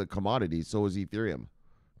 Bitcoin is a commodity, so is Ethereum.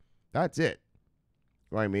 That's it.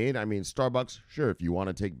 You know what I mean? I mean, Starbucks, sure, if you want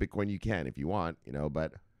to take Bitcoin, you can if you want,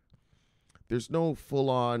 but there's no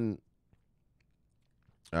full-on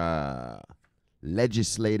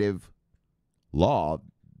legislative law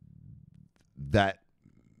that,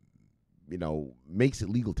 makes it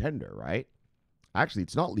legal tender, right? Actually,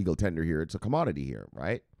 it's not legal tender here. It's a commodity here,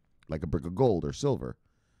 right? Like a brick of gold or silver.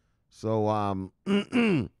 So,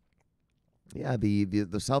 yeah,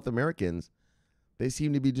 the South Americans, they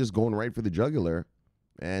seem to be just going right for the jugular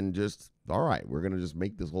and just, all right, we're going to just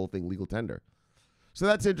make this whole thing legal tender. So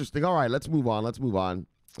that's interesting. All right, let's move on.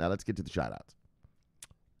 Let's get to the shout-outs.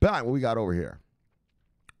 Bang, what we got over here?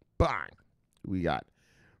 Bang. We got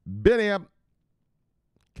Biniam.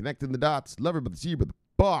 Connecting the dots. Lover but the sea, but the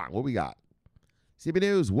bang. What we got? CB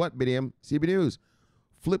News. What, Biniam? CB News.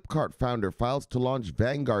 Flipkart founder files to launch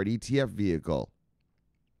Vanguard ETF vehicle.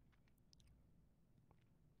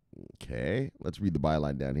 Okay, let's read the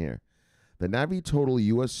byline down here. The Navi Total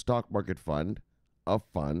U.S. Stock Market Fund, a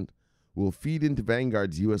fund, will feed into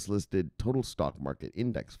Vanguard's U.S.-listed Total Stock Market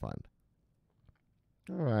Index Fund.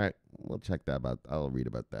 All right, we'll check that out. I'll read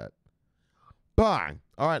about that. Bang!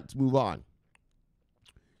 All right, let's move on.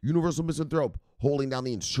 Universal Misanthrope, holding down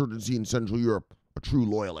the insurgency in Central Europe, a true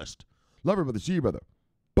loyalist. Lover by the sea, brother.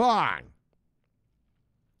 Bang!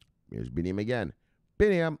 Here's Biniam again.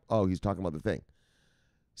 Biniam. Oh, he's talking about the thing.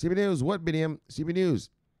 CB News. What, Biniam? CB News.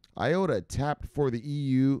 Iota tapped for the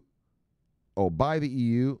EU. Oh, by the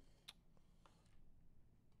EU.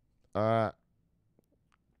 To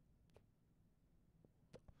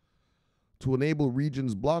enable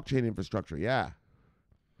region's blockchain infrastructure. Yeah.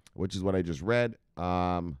 Which is what I just read.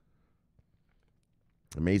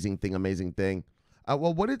 Amazing thing.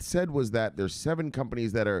 Well, what it said was that there's 7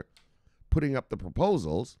 companies that are putting up the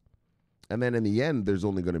proposals, and then in the end, there's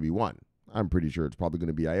only going to be one. I'm pretty sure it's probably going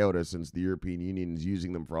to be Iota, since the European Union is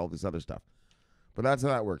using them for all this other stuff. But that's how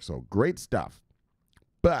that works. So great stuff.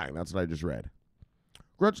 Bang. That's what I just read.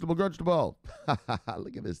 Grudgeable.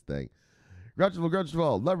 Look at this thing.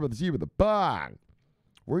 Grudgeable. Lover of the sea with a bang.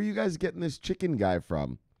 Where are you guys getting this chicken guy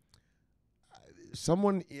from?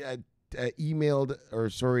 Someone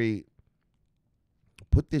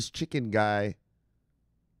put this chicken guy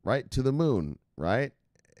right to the moon, right?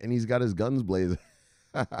 And he's got his guns blazing.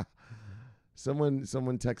 Someone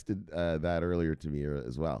texted that earlier to me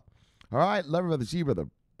as well. All right, Lover of the Sea, brother.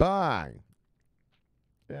 Bang.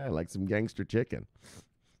 Yeah, I like some gangster chicken.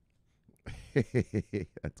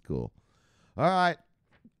 That's cool. All right.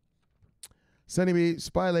 Sunny Me,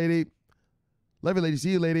 Spy Lady. Love you, lady.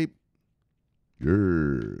 See you, lady.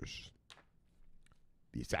 Yes.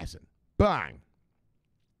 The Assassin. Bang.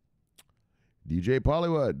 DJ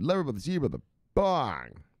Pollywood. Lover of the Sea, brother.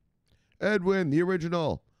 Bang. Edwin, the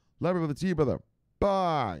original. Lover of the Sea, brother.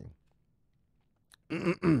 Bang.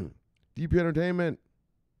 DP Entertainment.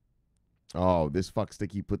 Oh, this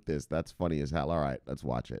fucksticky put this. That's funny as hell. All right, let's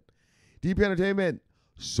watch it. DP Entertainment.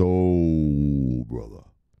 So, brother.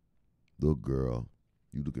 Look, girl.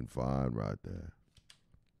 You looking fine right there.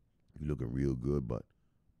 You looking real good, but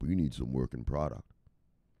you need some working product.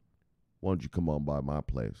 Why don't you come on by my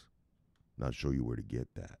place and I'll show you where to get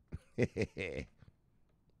that.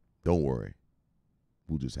 Don't worry.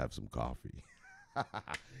 We'll just have some coffee.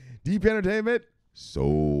 Deep Entertainment.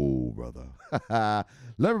 So, brother.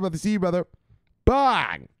 Love about the sea, brother.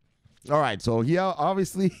 Bang! All right, so he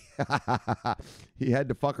obviously he had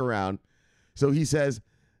to fuck around. So he says,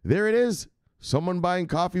 there it is. Someone buying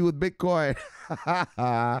coffee with Bitcoin.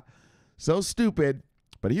 So stupid.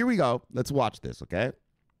 But here we go. Let's watch this, okay?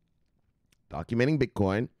 Documenting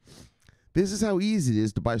Bitcoin. This is how easy it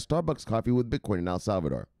is to buy Starbucks coffee with Bitcoin in El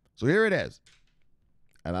Salvador. So here it is.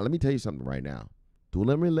 And now let me tell you something right now. Don't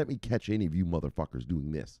let me catch any of you motherfuckers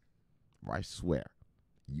doing this. Or I swear,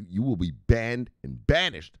 you will be banned and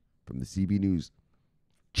banished from the CB News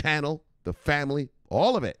channel, the family,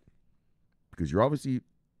 all of it. Because you're obviously...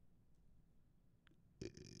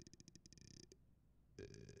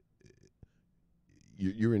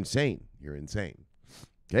 You're insane. You're insane.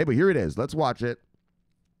 Okay, but here it is. Let's watch it.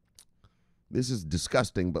 This is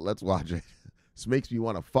disgusting, but let's watch it. This makes me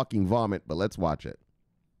want to fucking vomit, but let's watch it.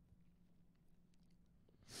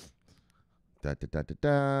 Da da da da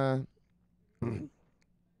da.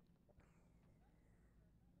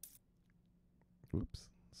 Oops,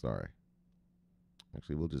 sorry.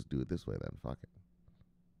 Actually, we'll just do it this way then. Fuck it.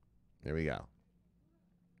 There we go.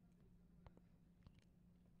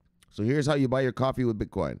 So here's how you buy your coffee with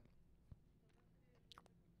Bitcoin.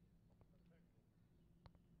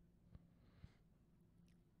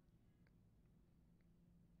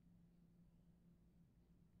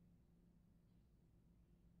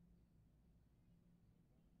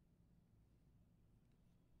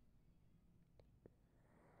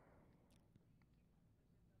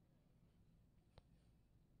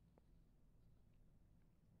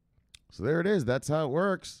 So there it is. That's how it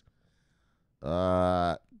works.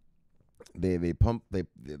 The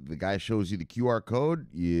guy shows you the QR code.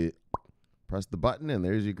 You press the button, and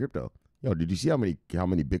there's your crypto. Yo, did you see how many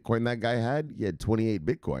Bitcoin that guy had? He had 28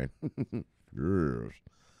 Bitcoin. Yes.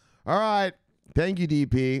 All right. Thank you,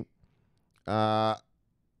 DP.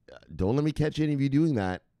 Don't let me catch any of you doing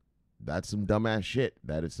that. That's some dumbass shit.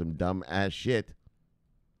 That is some dumbass shit.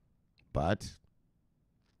 But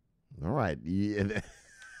all right. Yeah.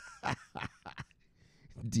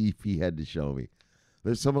 DP had to show me.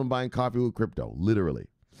 There's someone buying coffee with crypto, literally.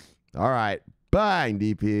 All right, buying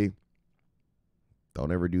DP.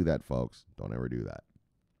 Don't ever do that, folks. Don't ever do that.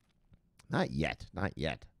 Not yet. Not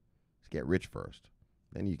yet. Let's get rich first.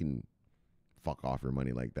 Then you can fuck off your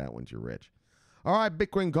money like that once you're rich. All right,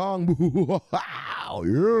 Bitcoin Kong. Wow,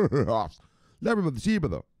 yes. Never but the cheaper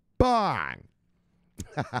though. Bang.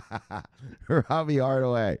 Robbie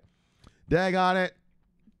Hardaway. Dag on it.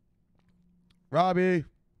 Robbie.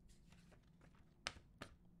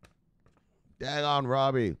 Dag on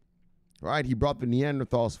Robbie. Right, he brought the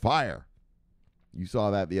Neanderthals fire. You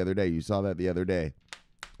saw that the other day.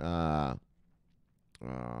 All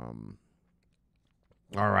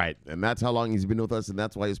right, and that's how long he's been with us, and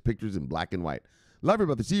that's why his picture's in black and white. Love you,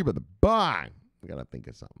 brother. See you, brother. Bang. I gotta think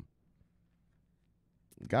of something.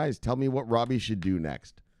 Guys, tell me what Robbie should do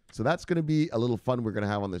next. So that's gonna be a little fun we're gonna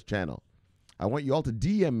have on this channel. I want you all to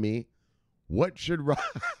DM me. What did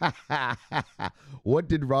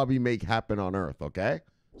Robbie make happen on Earth, okay?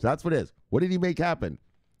 So that's what it is. What did he make happen?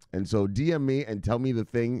 And so DM me and tell me the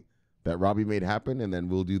thing that Robbie made happen, and then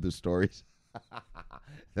we'll do the stories.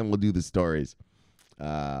 Then we'll do the stories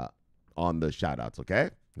on the shout-outs, okay?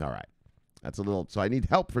 All right. That's a little... So I need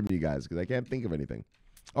help from you guys because I can't think of anything.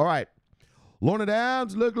 All right. Lorna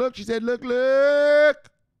Downs, look. She said, look.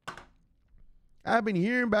 I've been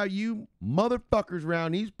hearing about you motherfuckers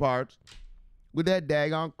around these parts with that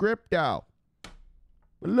daggone crypto.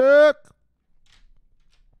 But look,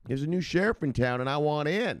 there's a new sheriff in town, and I want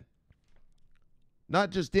in.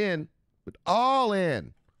 Not just in, but all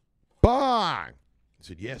in. Bang! I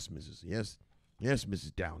said, yes, Mrs. Yes,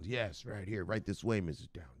 Mrs. Downs. Yes, right here, right this way, Mrs.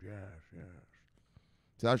 Downs. Yes.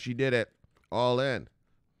 That's how she did it. All in.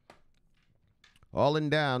 All in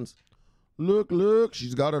Downs. Look,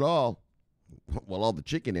 she's got it all. Well, all the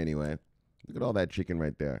chicken anyway. Look at all that chicken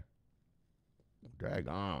right there. Drag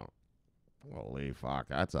on. Holy fuck.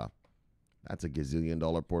 That's a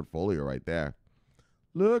gazillion-dollar portfolio right there.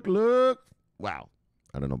 Look. Wow.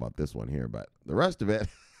 I don't know about this one here, but the rest of it.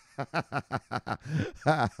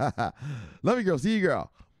 Love you, girl. See you,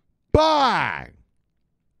 girl. Bang!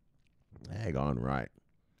 Hang on, right.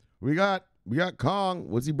 We got Kong.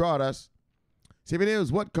 What's he brought us? See if it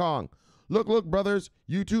is. What Kong? Look, brothers.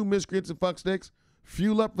 You two miscreants and fucksticks.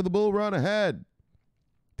 Fuel up for the bull run ahead.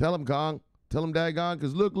 Tell him, Kong. Tell him, daggone,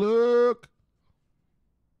 because look.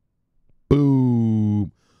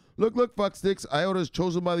 Boom. Look, fucksticks. Iota is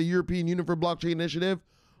chosen by the European Union for Blockchain Initiative.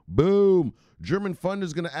 Boom. German fund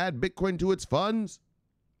is going to add Bitcoin to its funds.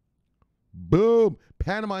 Boom.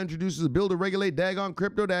 Panama introduces a bill to regulate daggone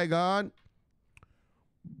crypto, daggone.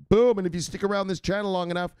 Boom. And if you stick around this channel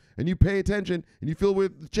long enough and you pay attention and you fill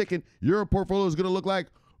with the chicken, your portfolio is going to look like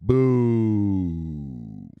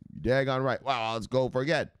boom. Daggone right. Wow, let's go for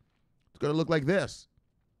again. going to look like this.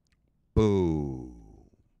 Boom.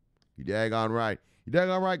 You daggone right. You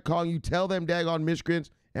daggone right, Kong. You tell them daggone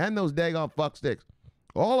miscreants and those daggone fucksticks.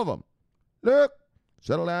 All of them. Look.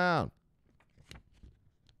 Settle down.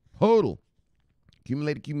 Hodl.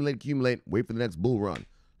 Accumulate, accumulate, accumulate. Wait for the next bull run.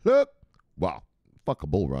 Look. Wow. Fuck a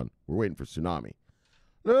bull run. We're waiting for tsunami.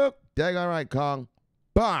 Look. Daggone right, Kong.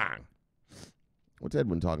 Bang. What's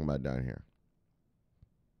Edwin talking about down here?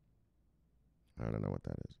 I don't know what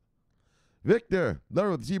that is. Victor.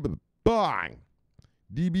 Letter with the zebra. Bang.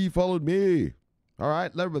 DB followed me. All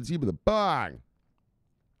right. Letter with the zebra. Bang.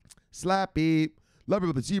 Slappy. Letter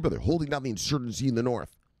with the zebra. They're holding down the insurgency in the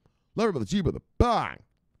north. Letter with the zebra. Bang.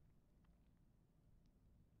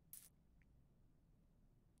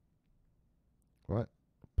 What?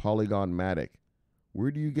 Polygon-matic.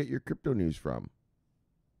 Where do you get your crypto news from?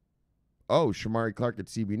 Oh, Shomari Clarke at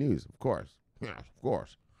CB News. Of course. Yeah, of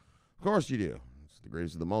course. Of course you do. It's the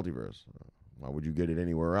greatest of the multiverse. Why would you get it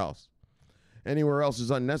anywhere else? Anywhere else is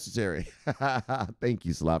unnecessary. Thank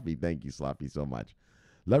you, Sloppy. Thank you, Sloppy, so much.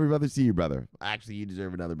 Love you, brother. See you, brother. Actually, you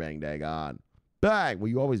deserve another bang, daggone. Bang! Well,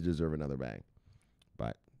 you always deserve another bang.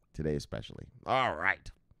 But today especially. All right.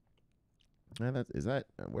 And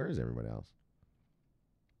where is everybody else?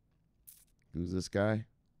 Who's this guy?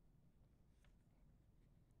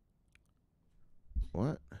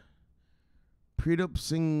 What? Pridhup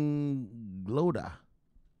Singlota.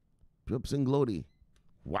 Pridhup Singloti.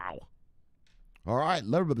 Wow. All right.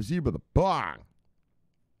 Letter of the zebra. The bang.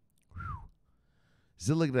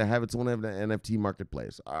 Still looking to have its own NFT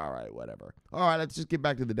marketplace. All right. Whatever. All right. Let's just get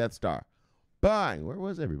back to the Death Star. Bang. Where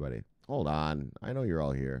was everybody? Hold on. I know you're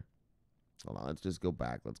all here. Hold on. Let's just go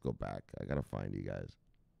back. Let's go back. I got to find you guys.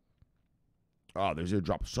 Oh, there's your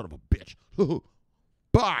drop. Son of a bitch.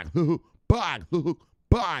 Bang. Bang.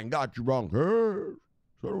 Bang. Got you wrong.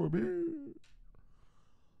 Son of a bitch.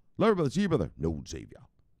 Learn about the sea, brother. No savior.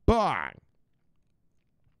 Bang.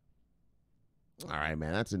 All right,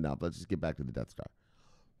 man. That's enough. Let's just get back to the Death Star.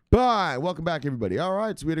 Bang. Welcome back, everybody. All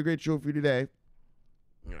right. So we had a great show for you today.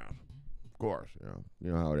 Yeah. Of course.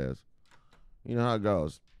 You know how it is. You know how it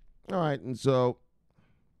goes. All right. And so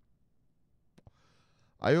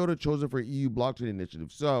Iota chosen for EU blockchain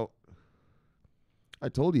initiative. So I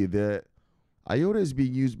told you that Iota is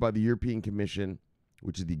being used by the European Commission,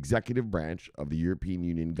 which is the executive branch of the European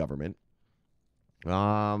Union government.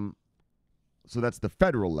 So that's the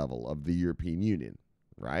federal level of the European Union,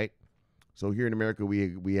 right? So here in America,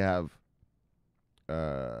 we have,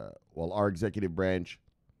 our executive branch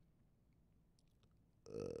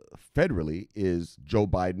federally is Joe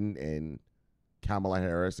Biden and Kamala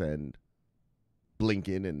Harris and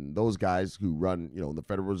Blinken and those guys who run, the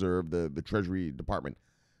Federal Reserve, the Treasury Department.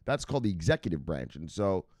 That's called the executive branch. And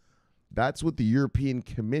so that's what the European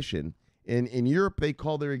Commission, in Europe, they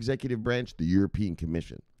call their executive branch the European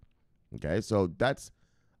Commission. Okay, so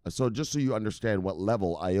just so you understand what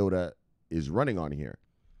level Iota is running on here.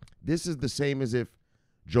 This is the same as if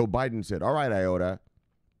Joe Biden said, all right, Iota,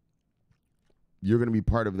 you're going to be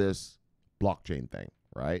part of this blockchain thing,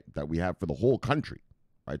 right, that we have for the whole country,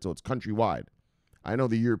 right? So it's countrywide. I know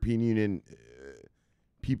the European Union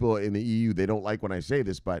people in the EU, they don't like when I say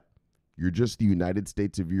this, but you're just the United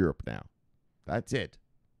States of Europe now. That's it.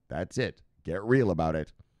 That's it. Get real about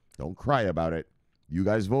it. Don't cry about it. You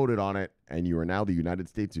guys voted on it, and you are now the United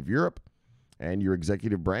States of Europe, and your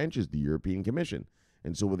executive branch is the European Commission.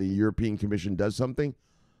 And so when the European Commission does something,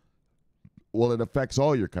 well, it affects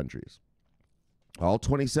all your countries. All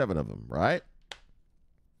 27 of them, right?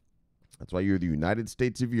 That's why you're the United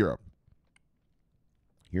States of Europe.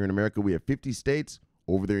 Here in America, we have 50 states.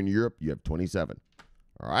 Over there in Europe, you have 27.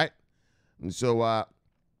 All right? And so,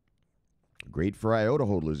 great for Iota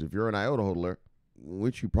holders. If you're an Iota holder,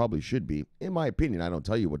 which you probably should be, in my opinion, I don't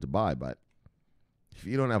tell you what to buy, but if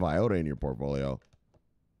you don't have Iota in your portfolio,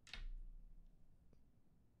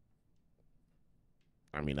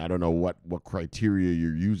 I mean, I don't know what criteria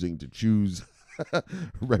you're using to choose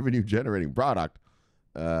revenue-generating product,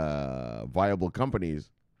 viable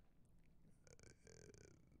companies.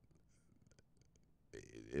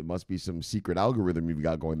 It must be some secret algorithm you've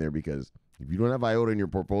got going there, because if you don't have Iota in your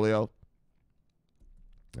portfolio,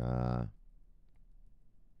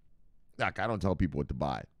 look, I don't tell people what to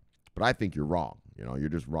buy, but I think you're wrong. You're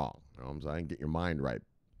just wrong. You know what I'm saying? Get your mind right.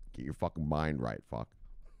 Get your fucking mind right, fuck.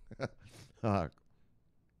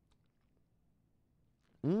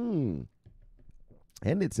 And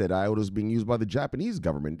it said Iota's being used by the Japanese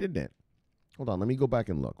government, didn't it? Hold on, let me go back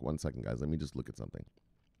and look. 1 second, guys. Let me just look at something.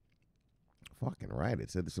 Fucking right.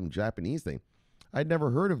 It said there's some Japanese thing. I'd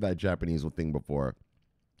never heard of that Japanese thing before.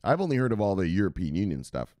 I've only heard of all the European Union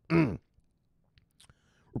stuff.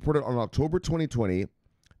 reported on October 2020,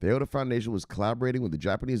 the Iota Foundation was collaborating with the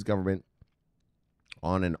Japanese government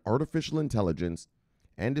on an artificial intelligence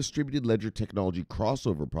and distributed ledger technology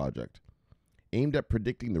crossover project aimed at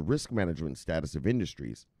predicting the risk management status of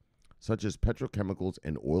industries such as petrochemicals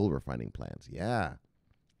and oil refining plants. Yeah.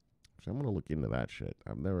 So I'm going to look into that shit.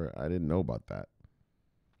 I didn't know about that.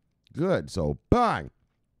 Good. So, bang.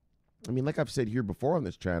 I mean, like I've said here before on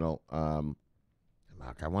this channel,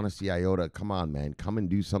 look, I want to see Iota. Come on, man. Come and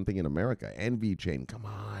do something in America. And VeChain. Come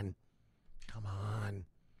on. Come on.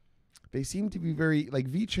 They seem to be very, like,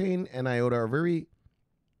 VeChain and Iota are very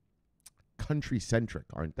country-centric,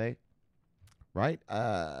 aren't they? Right?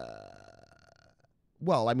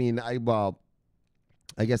 Well, I mean, I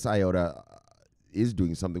guess Iota is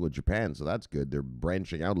doing something with Japan, so that's good. They're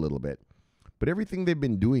branching out a little bit. But everything they've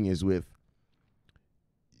been doing is with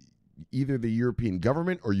either the European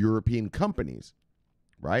government or European companies,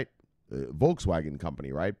 right? Volkswagen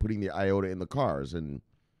company, right? Putting the Iota in the cars and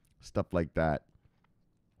stuff like that.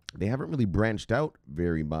 They haven't really branched out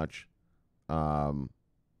very much. Well,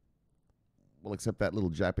 except that little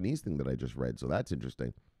Japanese thing that I just read, so that's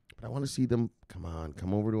interesting. But I want to see them, come on,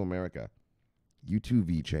 come over to America. You too,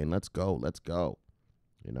 VeChain, let's go, let's go.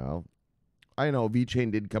 You know? I know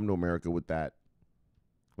VeChain did come to America with that,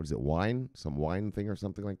 what is it, wine? Some wine thing or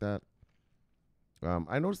something like that.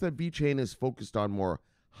 I noticed that VeChain is focused on more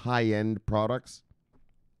high-end products.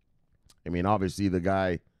 I mean, obviously, the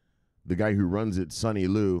guy who runs it, Sonny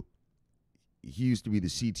Liu, he used to be the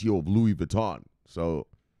CTO of Louis Vuitton. So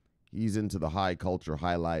he's into the high culture,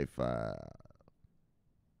 high life,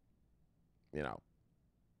 you know,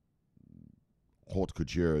 haute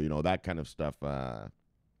couture, you know, that kind of stuff.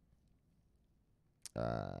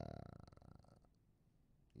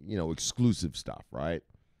 You know, exclusive stuff, right?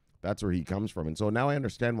 That's where he comes from. And so now I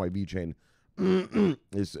understand why VeChain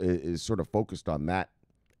is sort of focused on that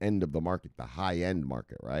end of the market, the high-end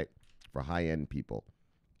market, right? For high-end people.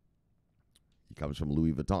 He comes from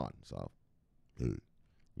Louis Vuitton, so you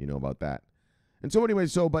know about that. And so anyway,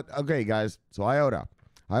 okay, guys, so Iota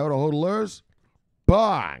hodlers,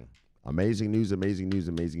 bang! Amazing news, amazing news,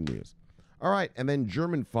 amazing news. All right, and then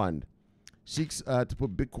German fund seeks to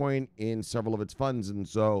put Bitcoin in several of its funds, and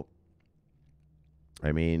so,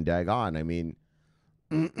 I mean, daggone, I mean,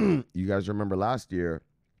 you guys remember last year,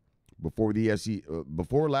 before the SEC,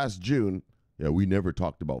 before last June, yeah, we never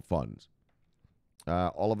talked about funds.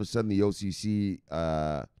 All of a sudden, the OCC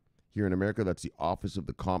here in America, that's the Office of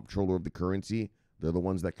the Comptroller of the Currency, they're the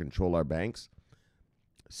ones that control our banks,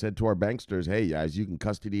 said to our banksters, hey, guys, you can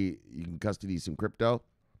custody some crypto.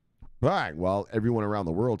 Right. Well, everyone around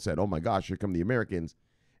the world said, oh, my gosh, here come the Americans.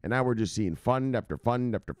 And now we're just seeing fund after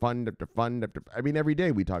fund after fund after fund after. I mean, every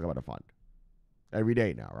day we talk about a fund. Every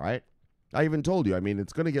day now, right? I even told you, I mean,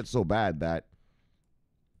 it's going to get so bad that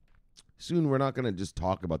soon we're not going to just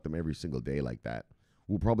talk about them every single day like that.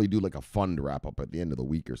 We'll probably do like a fund wrap up at the end of the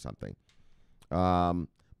week or something.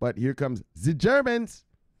 But here comes the Germans.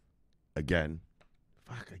 Again.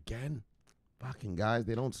 Again. Fucking guys,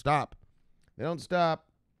 they don't stop. They don't stop.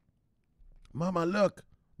 Mama, look.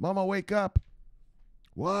 Mama, wake up.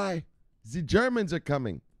 Why? The Germans are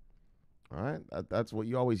coming. All right? That's what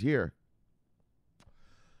you always hear.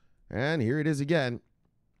 And here it is again.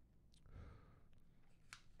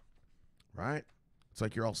 Right? It's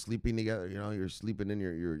like you're all sleeping together. You know, you're sleeping in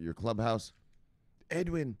your clubhouse.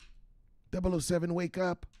 Edwin, 007, wake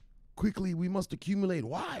up. Quickly, we must accumulate.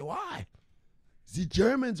 Why? The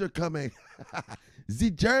Germans are coming. The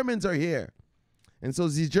Germans are here. And so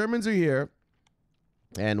the Germans are here.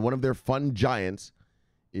 And one of their fund giants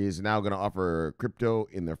is now going to offer crypto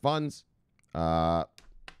in their funds. A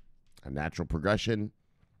natural progression.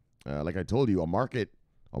 Like I told you, a market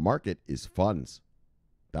is funds.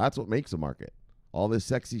 That's what makes a market. All this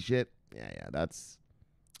sexy shit, yeah, that's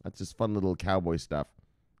just fun little cowboy stuff.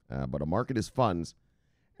 But a market is funds.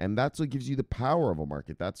 And that's what gives you the power of a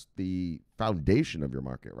market. That's the foundation of your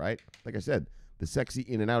market, right? Like I said, the sexy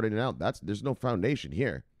in and out. There's no foundation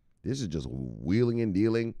here. This is just wheeling and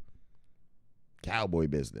dealing, cowboy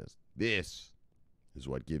business. This is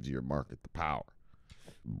what gives your market the power.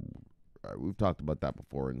 All right, we've talked about that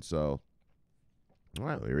before. And so, all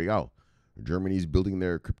right, here we go. Germany's building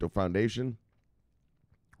their crypto foundation,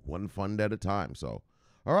 one fund at a time. So,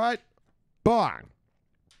 all right, bang.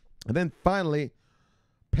 And then finally,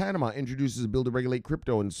 Panama introduces a bill to regulate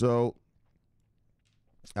crypto. And so,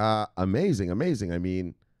 amazing. I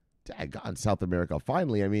mean, daggone South America.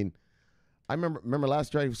 Finally, I mean, I remember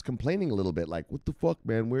last year I was complaining a little bit, like, what the fuck,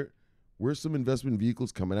 man? Where's some investment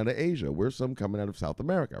vehicles coming out of Asia? Where's some coming out of South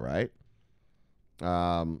America, right?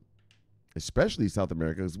 Especially South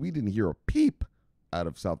America, because we didn't hear a peep out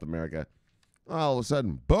of South America. All of a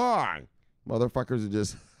sudden, bang! Motherfuckers are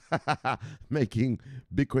just making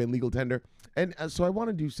Bitcoin legal tender. And so I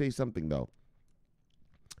wanted to say something, though.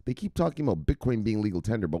 They keep talking about Bitcoin being legal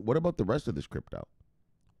tender, but what about the rest of this crypto?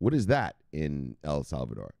 What is that in El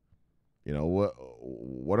Salvador? You know,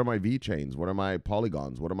 what are my V chains? What are my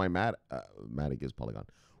polygons? What are my Matic is Polygon?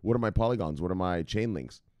 What are my polygons? What are my chain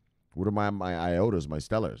links? What are my Iotas, my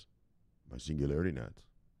Stellars, my Singularity Nets,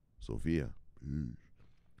 Sophia?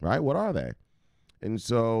 Right? What are they? And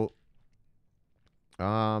so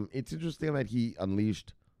it's interesting that he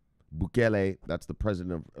unleashed Bukele, that's the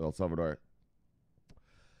president of El Salvador,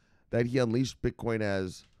 that he unleashed Bitcoin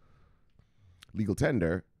as legal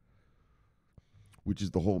tender, which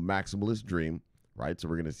is the whole maximalist dream, right? So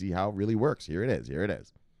we're going to see how it really works. Here it is. Here it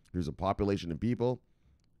is. Here's a population of people.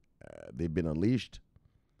 They've been unleashed.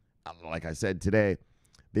 Like I said today,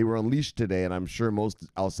 they were unleashed today, and I'm sure most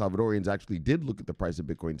El Salvadorians actually did look at the price of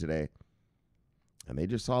Bitcoin today, and they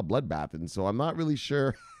just saw a bloodbath. And so I'm not really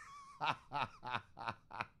sure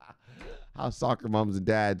how soccer moms and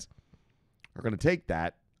dads are going to take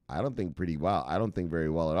that. I don't think pretty well. I don't think very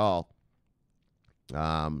well at all.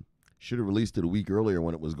 Should have released it a week earlier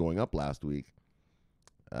when it was going up last week.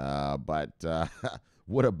 But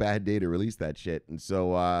what a bad day to release that shit. And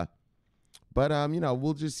so, you know,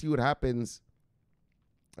 we'll just see what happens.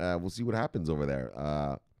 We'll see what happens over there.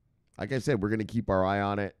 Like I said, we're going to keep our eye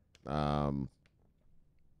on it. Of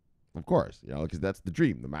course, you know, because that's the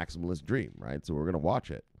dream, the maximalist dream, right? So we're going to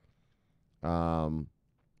watch it. I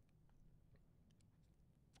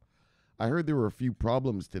heard there were a few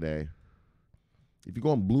problems today. If you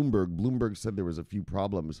go on Bloomberg said there was a few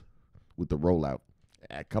problems with the rollout.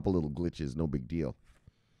 A couple little glitches, no big deal.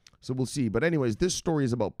 So we'll see. But anyways, this story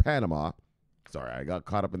is about Panama. Sorry, I got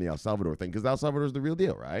caught up in the El Salvador thing because El Salvador is the real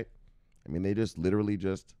deal, right? I mean, they just literally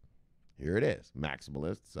just, here it is,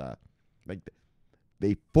 maximalists. Like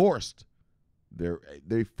they forced their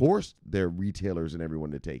retailers and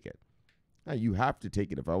everyone to take it. Now, you have to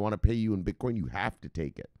take it. If I want to pay you in Bitcoin, you have to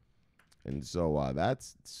take it. And so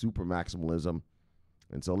that's super maximalism.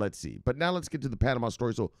 And so let's see. But now let's get to the Panama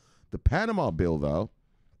story. So the Panama bill, though,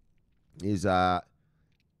 is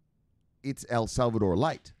it's El Salvador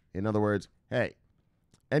light. In other words, hey,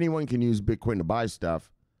 anyone can use Bitcoin to buy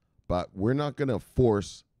stuff, but we're not going to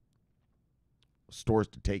force stores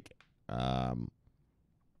to take it.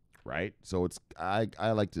 Right? So it's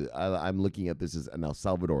I'm looking at this as an El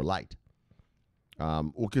Salvador light.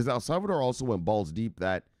 Well, because El Salvador also went balls deep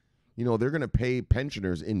that, you know, they're going to pay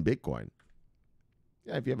pensioners in Bitcoin.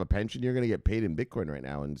 Yeah, if you have a pension, you're going to get paid in Bitcoin right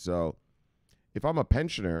now. And so if I'm a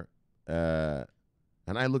pensioner and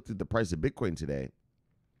I looked at the price of Bitcoin today,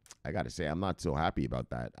 I got to say, I'm not so happy about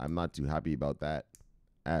that. I'm not too happy about that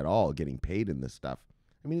at all, getting paid in this stuff.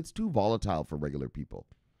 I mean, it's too volatile for regular people.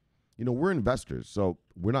 You know, we're investors, so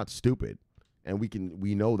we're not stupid. And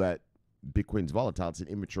we know that Bitcoin's volatile. It's an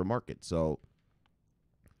immature market. So,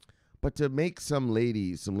 but to make some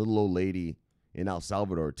little old lady in El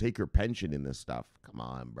Salvador take her pension in this stuff, come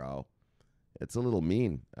on, bro. It's a little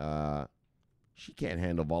mean. She can't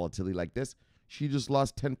handle volatility like this. She just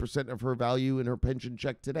lost 10% of her value in her pension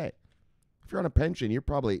check today. If you're on a pension, you're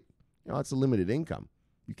probably, you know, that's a limited income.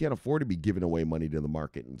 You can't afford to be giving away money to the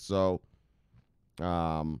market. And so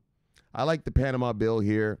I like the Panama bill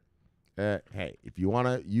here. Hey, if you want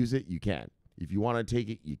to use it, you can. If you want to take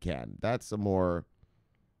it, you can. That's a more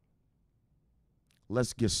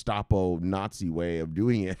less Gestapo Nazi way of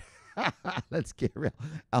doing it. Let's get real.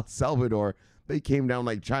 El Salvador, they came down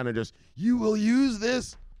like China, just, you will use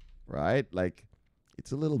this, right? Like,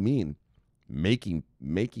 it's a little mean. Making,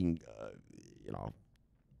 you know,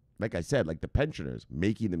 like I said, like the pensioners,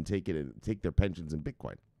 making them take it and take their pensions in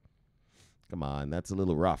Bitcoin. Come on, that's a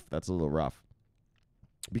little rough. That's a little rough.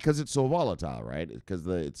 Because it's so volatile, right? Because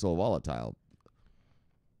it's so volatile,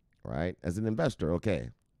 right? As an investor,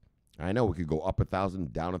 okay. I know we could go up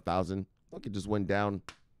 1,000, down 1,000. Look, it just went down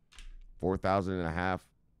 4,500.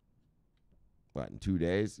 What, in 2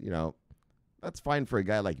 days? You know, that's fine for a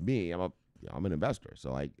guy like me. I'm an investor,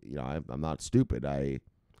 so I'm not stupid. I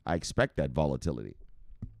expect that volatility.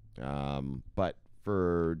 But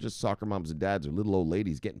for just soccer moms and dads or little old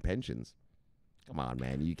ladies getting pensions, come on,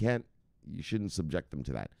 man, you shouldn't subject them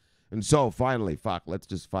to that. And so finally, let's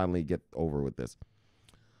just finally get over with this.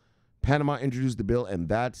 Panama introduced the bill, and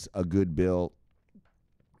that's a good bill.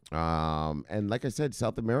 And like I said,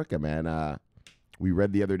 South America, man, we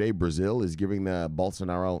read the other day, Brazil is giving the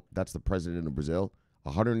Bolsonaro, that's the president of Brazil,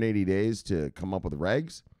 180 days to come up with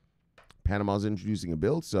regs. Panama's introducing a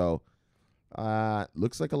bill. So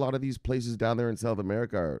looks like a lot of these places down there in South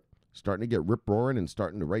America are starting to get rip-roaring and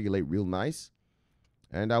starting to regulate real nice.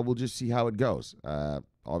 and we'll just see how it goes.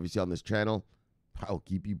 Obviously, on this channel, I'll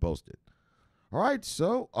keep you posted. All right,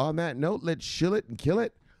 so on that note, let's shill it and kill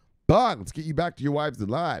it. Bang, let's get you back to your wives and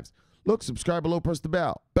lives. Look, subscribe below, press the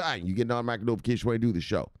bell. Bang, you get an automatic notification when I do the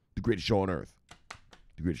show. The greatest show on earth.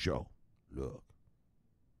 The greatest show. Look.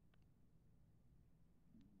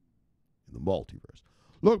 In the multiverse.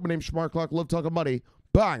 Look, my name's Shomari Clarke. Love talking money.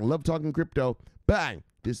 Bang, love talking crypto. Bang,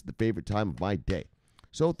 this is the favorite time of my day.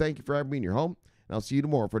 So thank you for having me in your home, and I'll see you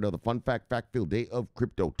tomorrow for another fun fact-filled day of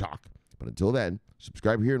crypto talk. But until then,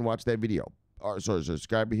 subscribe here and watch that video. Or sorry,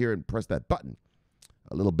 subscribe here and press that button,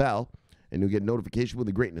 a little bell, and you'll get a notification when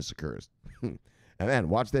the greatness occurs. And then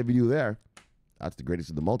watch that video there. That's the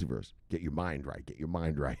greatest of the multiverse. Get your mind right. Get your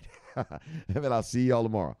mind right. And then I'll see you all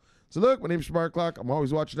tomorrow. So look, my name's Shomari Clarke. I'm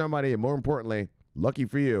always watching our money, and more importantly, lucky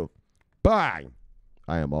for you, bang,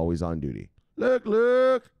 I am always on duty.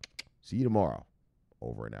 Look. See you tomorrow.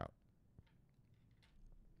 Over and out.